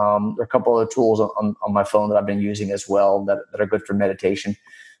 There are a couple other tools on my phone that I've been using as well that are good for meditation.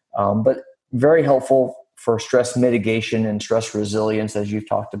 But very helpful for stress mitigation and stress resilience, as you've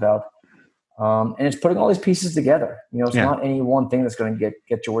talked about. And it's putting all these pieces together. It's not any one thing that's going to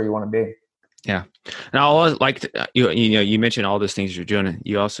get you where you want to be. Yeah. And I always like you mentioned all those things you're doing.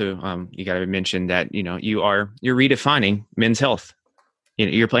 You also, you got to mention that, you're redefining men's health.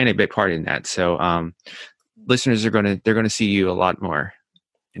 You're playing a big part in that. So, listeners they're going to see you a lot more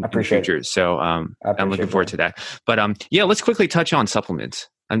in the future. It. So, I'm looking forward to that. But, let's quickly touch on supplements.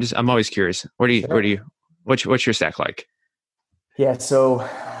 I'm always curious. What's your stack like? Yeah. So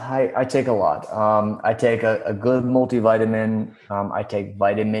I take a lot. I take a good multivitamin. I take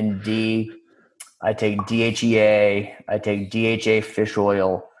vitamin D. I take DHEA. I take DHA fish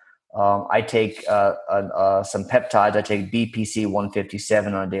oil. I take some peptides. I take BPC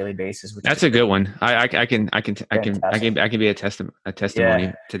 157 on a daily basis. That's a good one. I can be a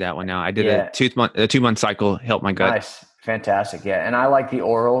testimony to that one. Now I did a 2 month cycle. Helped my gut. Nice, fantastic. Yeah, and I like the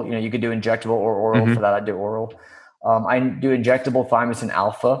oral. You could do injectable or oral. For that, I do oral. I do injectable thymosin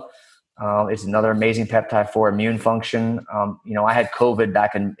alpha. It's another amazing peptide for immune function. I had COVID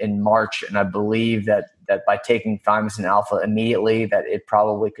back in March, and I believe that by taking thymosin alpha immediately, that it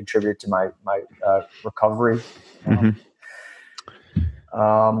probably contributed to my recovery.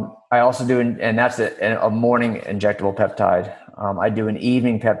 I also do, and that's a morning injectable peptide. I do an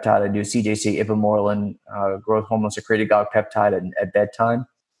evening peptide. I do CJC, ipamorelin, growth hormone secretagogue peptide at bedtime,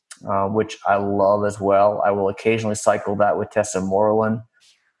 which I love as well. I will occasionally cycle that with tesamorelin.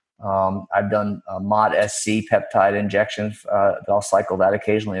 I've done MOD-SC peptide injections. I'll cycle that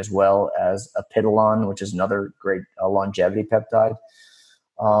occasionally, as well as Apidolon, which is another great longevity peptide.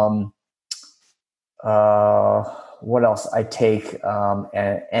 What else? I take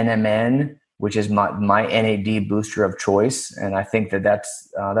NMN, which is my NAD booster of choice, and I think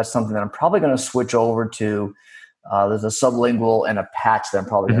that's something that I'm probably going to switch over to. There's a sublingual and a patch that I'm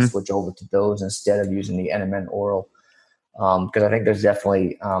probably going to switch over to those instead of using the NMN oral. Because I think there's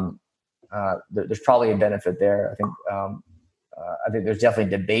definitely there's probably a benefit there. I think there's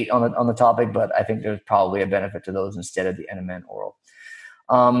definitely debate on the topic, but I think there's probably a benefit to those instead of the NMN oral.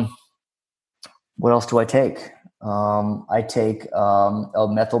 What else do I take? I take a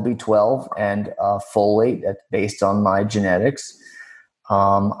methyl B12 and folate that's based on my genetics.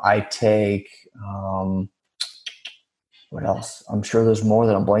 I take, what else? I'm sure there's more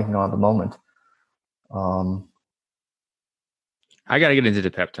that I'm blanking on at the moment. I got to get into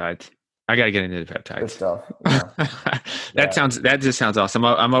the peptides. Good stuff. Yeah. That just sounds awesome.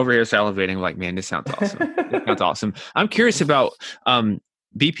 I'm over here salivating like, man, this sounds awesome. This sounds awesome. I'm curious about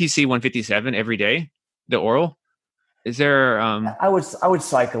BPC 157 every day, the oral. Is there I would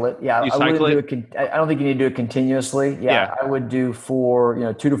cycle it. Yeah. You cycle it? I don't think you need to do it continuously. Yeah. I would do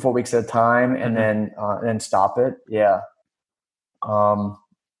for 2 to 4 weeks at a time and then stop it. Yeah. I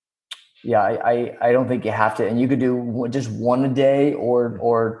don't think you have to, and you could do just one a day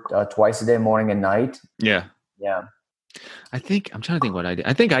or twice a day, morning and night. Yeah. I'm trying to think what I did.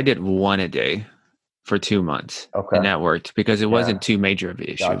 I think I did one a day for 2 months. Okay. And that worked because it wasn't too major of an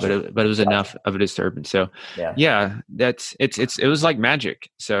issue, Gotcha. but it was enough of a disturbance. So it was like magic.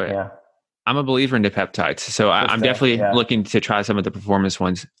 So I'm a believer in the peptides. So I'm definitely looking to try some of the performance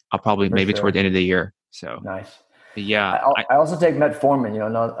ones. I'll probably toward the end of the year. So nice. Yeah. I also take metformin,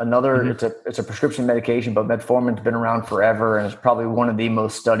 another, it's a prescription medication, but metformin's been around forever and it's probably one of the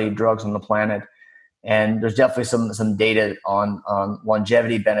most studied drugs on the planet. And there's definitely some data on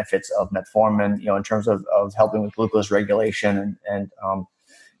longevity benefits of metformin, in terms of helping with glucose regulation. And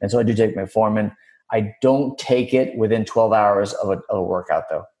so I do take metformin. I don't take it within 12 hours of a workout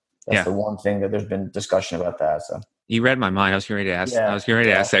though. That's the one thing that there's been discussion about that. So you read my mind. I was getting ready to ask. I was getting ready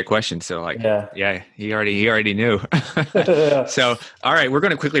to ask that question. So he already knew. So, all right, we're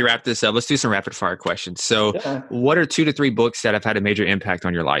going to quickly wrap this up. Let's do some rapid fire questions. So, what are 2 to 3 books that have had a major impact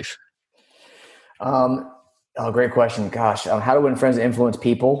on your life? Great question. Gosh, How to Win Friends and Influence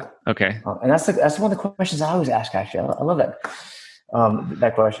People. Okay, and that's one of the questions I always ask. Actually, I love that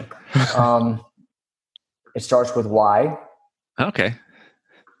that question. It starts with why. Okay.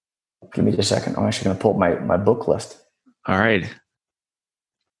 Give me just a second. I'm actually going to pull up my book list. All right.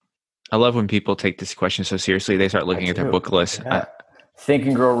 I love when people take this question so seriously. They start looking at their book list. Yeah. Think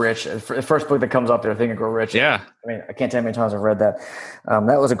and Grow Rich. The first book that comes up there, Think and Grow Rich. Yeah. I mean, I can't tell you how many times I've read that.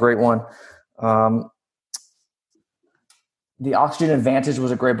 That was a great one. The Oxygen Advantage was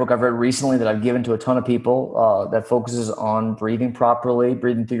a great book I've read recently that I've given to a ton of people that focuses on breathing properly,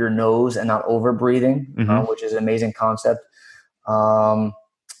 breathing through your nose and not over breathing, which is an amazing concept.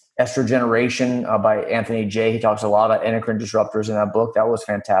 Estrogeneration by Anthony J. He talks a lot about endocrine disruptors in that book. That was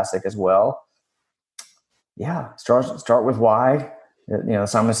fantastic as well. Yeah. Start with why,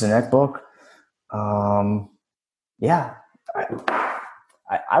 Simon Sinek book. I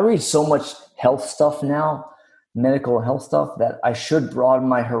read so much health stuff now, medical health stuff, that I should broaden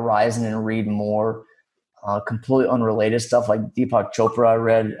my horizon and read more completely unrelated stuff. Like Deepak Chopra I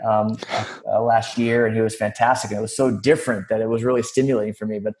read last year, and he was fantastic. And it was so different that it was really stimulating for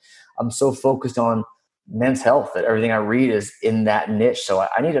me. But I'm so focused on men's health that everything I read is in that niche. So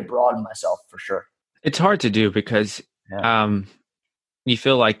I need to broaden myself for sure. It's hard to do because you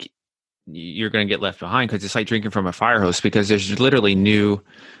feel like you're going to get left behind, because it's like drinking from a fire hose, because there's literally new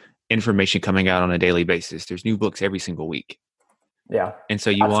information coming out on a daily basis. There's new books every single week. Yeah. And so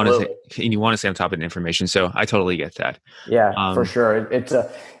you want to stay on top of the information. So I totally get that. Yeah, for sure. It's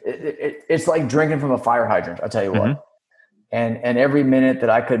like drinking from a fire hydrant. I'll tell you what. And every minute that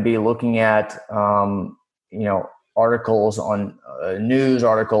I could be looking at, articles on news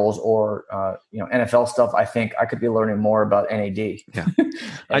articles or, NFL stuff, I think I could be learning more about NAD. Yeah.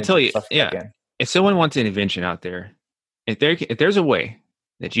 I tell you, if someone wants an invention out there, if there's a way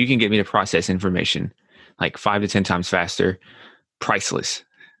that you can get me to process information like 5 to 10 times faster, priceless.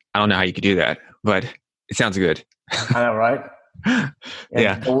 I don't know how you could do that, but it sounds good. I know, right?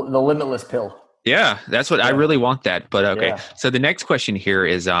 Yeah. The limitless pill. Yeah, that's what I really want that. But okay. Yeah. So the next question here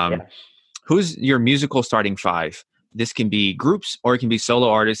is, who's your musical starting 5? This can be groups or it can be solo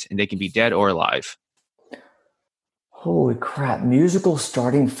artists, and they can be dead or alive. Holy crap. Musical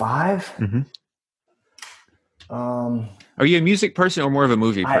starting 5? Are you a music person or more of a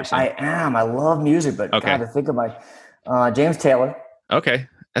movie person? I am. I love music, but God, to think of James Taylor. Okay.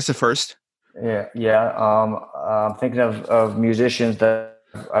 That's the first. Yeah. I'm thinking of musicians that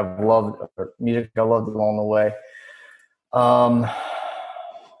I've loved, or music I loved along the way.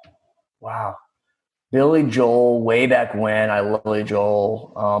 Wow. Billy Joel, way back when. I love Billy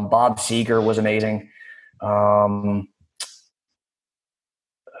Joel. Bob Seger was amazing.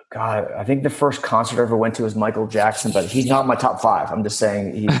 God, I think the first concert I ever went to was Michael Jackson, but he's not my top 5. I'm just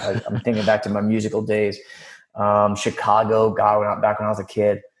saying, I'm thinking back to my musical days. Chicago, back when I was a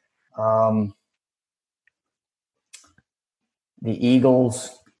kid. The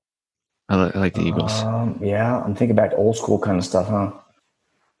Eagles. I like the Eagles. Yeah, I'm thinking back to old school kind of stuff, huh?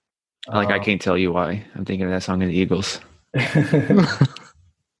 I Can't Tell You Why. I'm thinking of that song of the Eagles.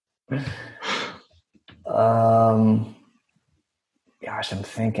 Gosh, I'm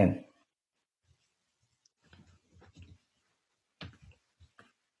thinking.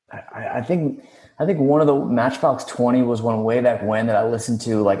 I think one of the Matchbox 20 was one way back when that I listened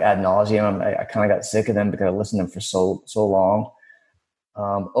to like ad nauseum. I kind of got sick of them because I listened to them for so long.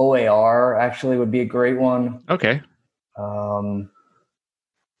 OAR actually would be a great one. Okay. And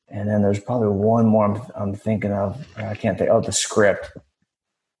then there's probably one more I'm thinking of. I can't think. Oh, The Script.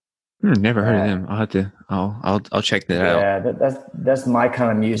 Never heard of them. I'll have to. I'll check that out. Yeah, that's my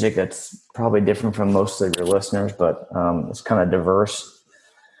kind of music. That's probably different from most of your listeners, but it's kind of diverse.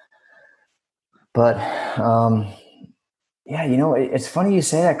 But yeah, it's funny you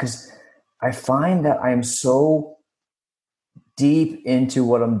say that because I find that I am so deep into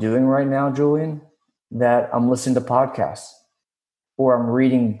what I'm doing right now, Julian, that I'm listening to podcasts, or I'm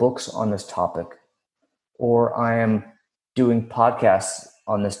reading books on this topic, or I am doing podcasts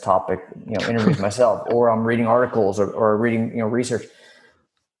on this topic, interviews myself, or I'm reading articles or reading, research.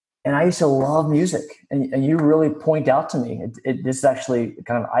 And I used to love music, and you really point out to me, this is actually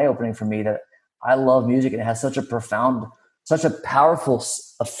kind of eye-opening for me, that I love music and it has such a powerful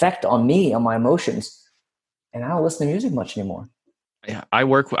effect on me, on my emotions. And I don't listen to music much anymore. Yeah, I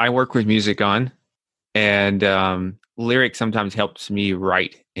work with music on, and lyric sometimes helps me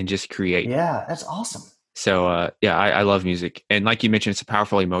write and just create. Yeah, that's awesome. So I love music, and like you mentioned, it's a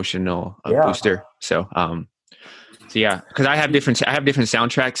powerful emotional booster. So yeah, because I have different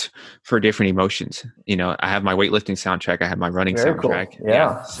soundtracks for different emotions. I have my weightlifting soundtrack, I have my running soundtrack. Cool.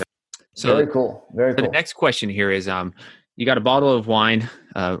 Yeah. So very cool. Very cool. The next question here is, you got a bottle of wine,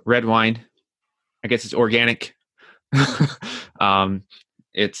 red wine. I guess it's organic.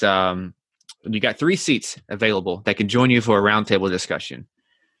 It's you got 3 seats available that can join you for a roundtable discussion.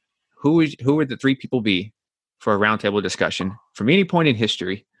 Who would the 3 people be for a roundtable discussion from any point in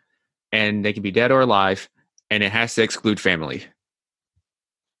history? And they can be dead or alive, and it has to exclude family.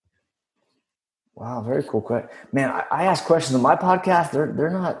 Wow, very cool question. Man, I ask questions on my podcast. They're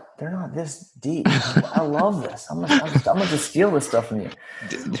not this deep. I love this. I'm gonna just steal this stuff from you.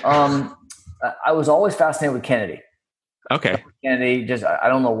 I was always fascinated with Kennedy. Okay. Kennedy, I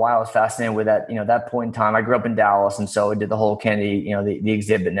don't know why I was fascinated with that. That point in time, I grew up in Dallas, and so I did the whole Kennedy, the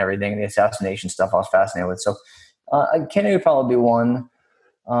exhibit and everything, the assassination stuff. I was fascinated with. So Kennedy would probably be one.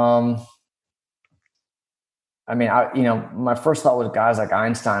 My first thought was guys like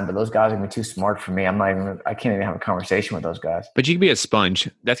Einstein, but those guys are gonna be too smart for me. I can't even have a conversation with those guys. But you can be a sponge.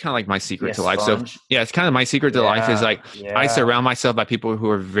 That's kind of like my secret to life. So yeah, it's kind of my secret to life is like, I surround myself by people who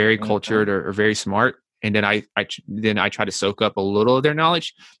are very cultured or very smart. And then I try to soak up a little of their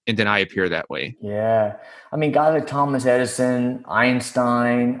knowledge, and then I appear that way. Yeah. Guys like Thomas Edison,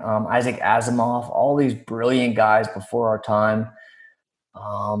 Einstein, Isaac Asimov, all these brilliant guys before our time,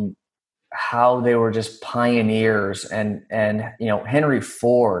 how they were just pioneers, and Henry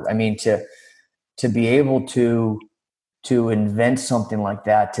Ford. To be able to invent something like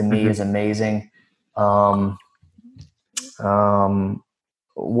that, to me, is amazing.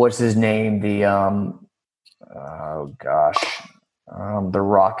 What's his name? The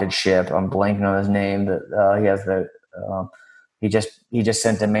rocket ship. I'm blanking on his name. That he just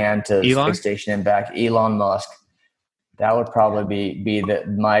sent a man to the space station and back. Elon Musk. That would probably be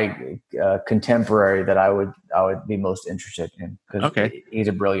my contemporary that I would be most interested in, because he's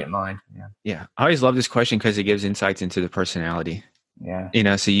a brilliant mind. Yeah. I always love this question because it gives insights into the personality.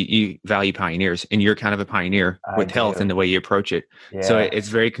 Yeah. So you value pioneers, and you're kind of a pioneer with health and the way you approach it. Yeah. So it's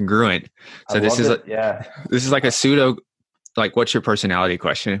very congruent. So this is like a pseudo, like, what's your personality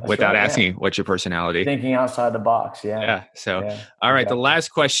question? That's without asking what's your personality. Thinking outside the box. Yeah. Yeah. So, all right. Exactly. The last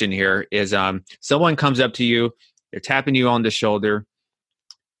question here is, someone comes up to you, they're tapping you on the shoulder.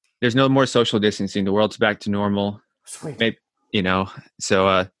 There's no more social distancing. The world's back to normal. Sweet. Maybe,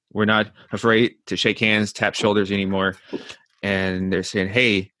 so we're not afraid to shake hands, tap shoulders anymore. And they're saying,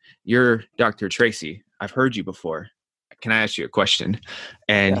 hey, you're Dr. Tracy. I've heard you before. Can I ask you a question?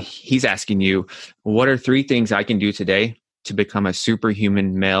 And he's asking you, what are 3 things I can do today to become a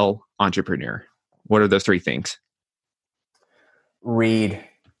superhuman male entrepreneur? What are those 3 things? Read.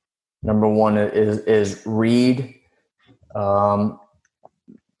 Number 1 is read.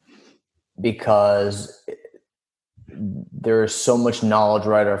 Because there is so much knowledge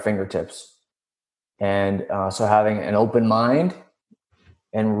right at our fingertips. And so having an open mind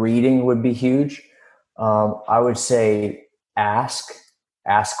and reading would be huge. I would say ask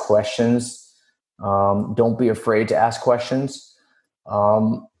questions. Don't be afraid to ask questions.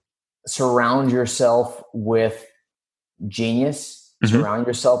 Surround yourself with genius. Surround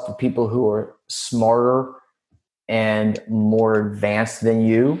yourself with people who are smarter and more advanced than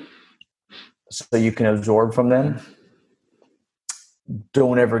you, so you can absorb from them,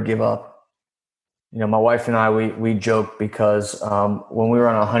 don't ever give up. My wife and I, we joke because when we were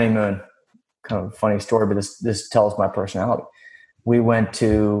on a honeymoon, kind of a funny story, but this tells my personality. We went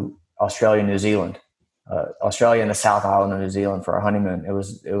to Australia, New Zealand, Australia and the South Island of New Zealand for our honeymoon. It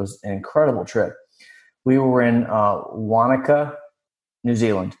was an incredible trip. We were in Wanaka, New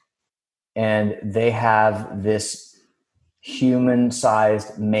Zealand, and they have this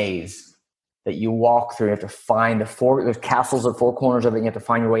human-sized maze that you walk through. You have to find there's castles at four corners of it, and you have to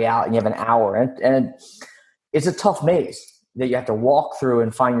find your way out, and you have an hour. And it's a tough maze that you have to walk through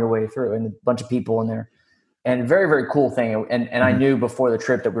and find your way through, and a bunch of people in there. And very, very cool thing. And I knew before the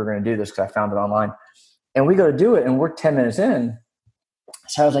trip that we were going to do this because I found it online. And we go to do it, and we're 10 minutes in.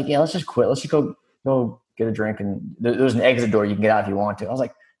 So I was like, yeah, let's just quit. Let's just go get a drink. And there's an exit door you can get out if you want to. I was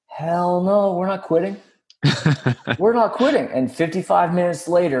like, hell no, we're not quitting. We're not quitting. And 55 minutes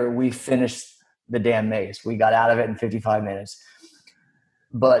later, we finished the damn maze. We got out of it in 55 minutes.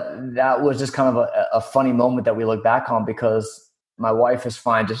 But that was just kind of a funny moment that we look back on, because my wife is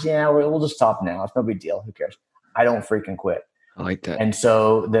fine. We'll just stop now. It's no big deal. Who cares? I don't freaking quit. I like that. And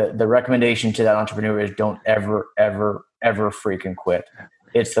so the recommendation to that entrepreneur is don't ever, ever, ever freaking quit.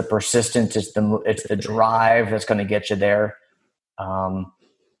 It's the persistence. It's the drive that's going to get you there.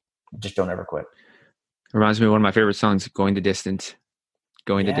 Just don't ever quit. Reminds me of one of my favorite songs, Going the Distance.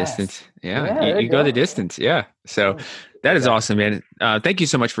 Going the Distance. Yeah. You go the distance. Yeah. So that is awesome, man. Thank you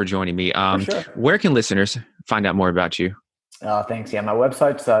so much for joining me. Sure. Where can listeners find out more about you? Thanks. Yeah. My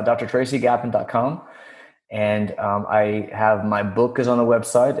website's drtracygapin.com. And I have my book is on the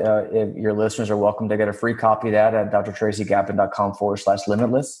website. If your listeners are welcome to get a free copy of that at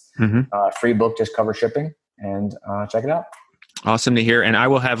drtracygapin.com/limitless. Free book, just cover shipping, and check it out. Awesome to hear. And I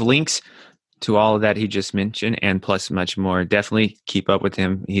will have links to all of that he just mentioned, and plus much more. Definitely keep up with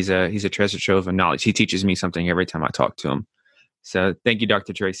him. He's a treasure trove of knowledge. He teaches me something every time I talk to him. So thank you,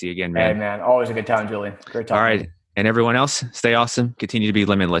 Dr. Tracy, again, man. Hey, man. Always a good time, Julian. Great talking. All right. And everyone else, stay awesome. Continue to be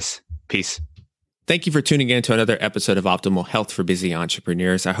limitless. Peace. Thank you for tuning in to another episode of Optimal Health for Busy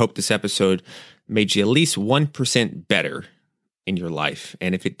Entrepreneurs. I hope this episode made you at least 1% better in your life.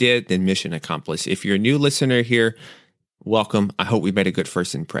 And if it did, then mission accomplished. If you're a new listener here, welcome. I hope we made a good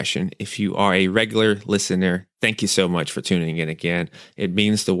first impression. If you are a regular listener, thank you so much for tuning in again. It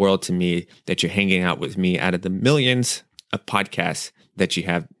means the world to me that you're hanging out with me out of the millions of podcasts that you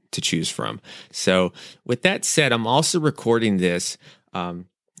have to choose from. So with that said, I'm also recording this.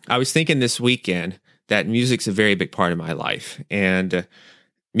 I was thinking this weekend that music's a very big part of my life, and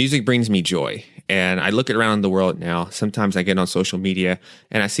music brings me joy. And I look around the world now. Sometimes I get on social media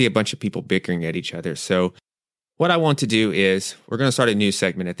and I see a bunch of people bickering at each other. So what I want to do is we're going to start a new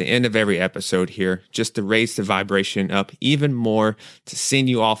segment at the end of every episode here, just to raise the vibration up even more, to send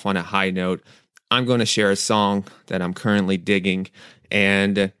you off on a high note. I'm going to share a song that I'm currently digging,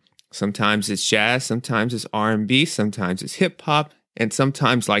 and sometimes it's jazz, sometimes it's R&B, sometimes it's hip hop, and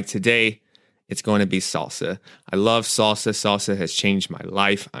sometimes, like today, it's going to be salsa. I love salsa. Salsa has changed my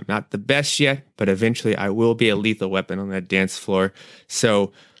life. I'm not the best yet, but eventually I will be a lethal weapon on that dance floor.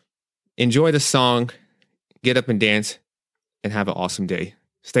 So enjoy the song, get up and dance, and have an awesome day.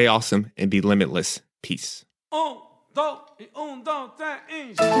 Stay awesome and be limitless. Peace.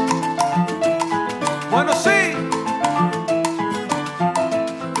 Bueno, sí.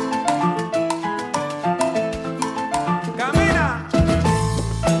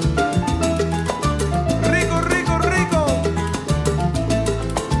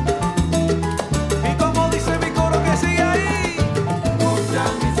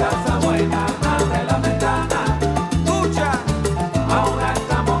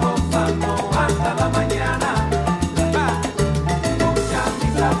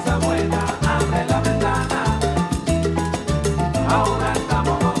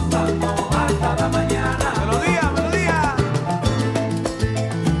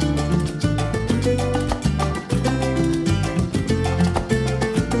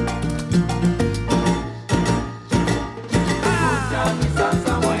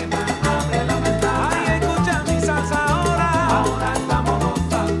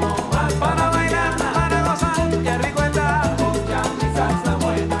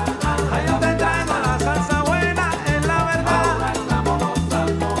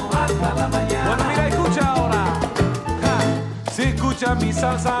 Mi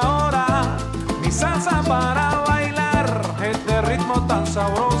salsa ahora, mi salsa para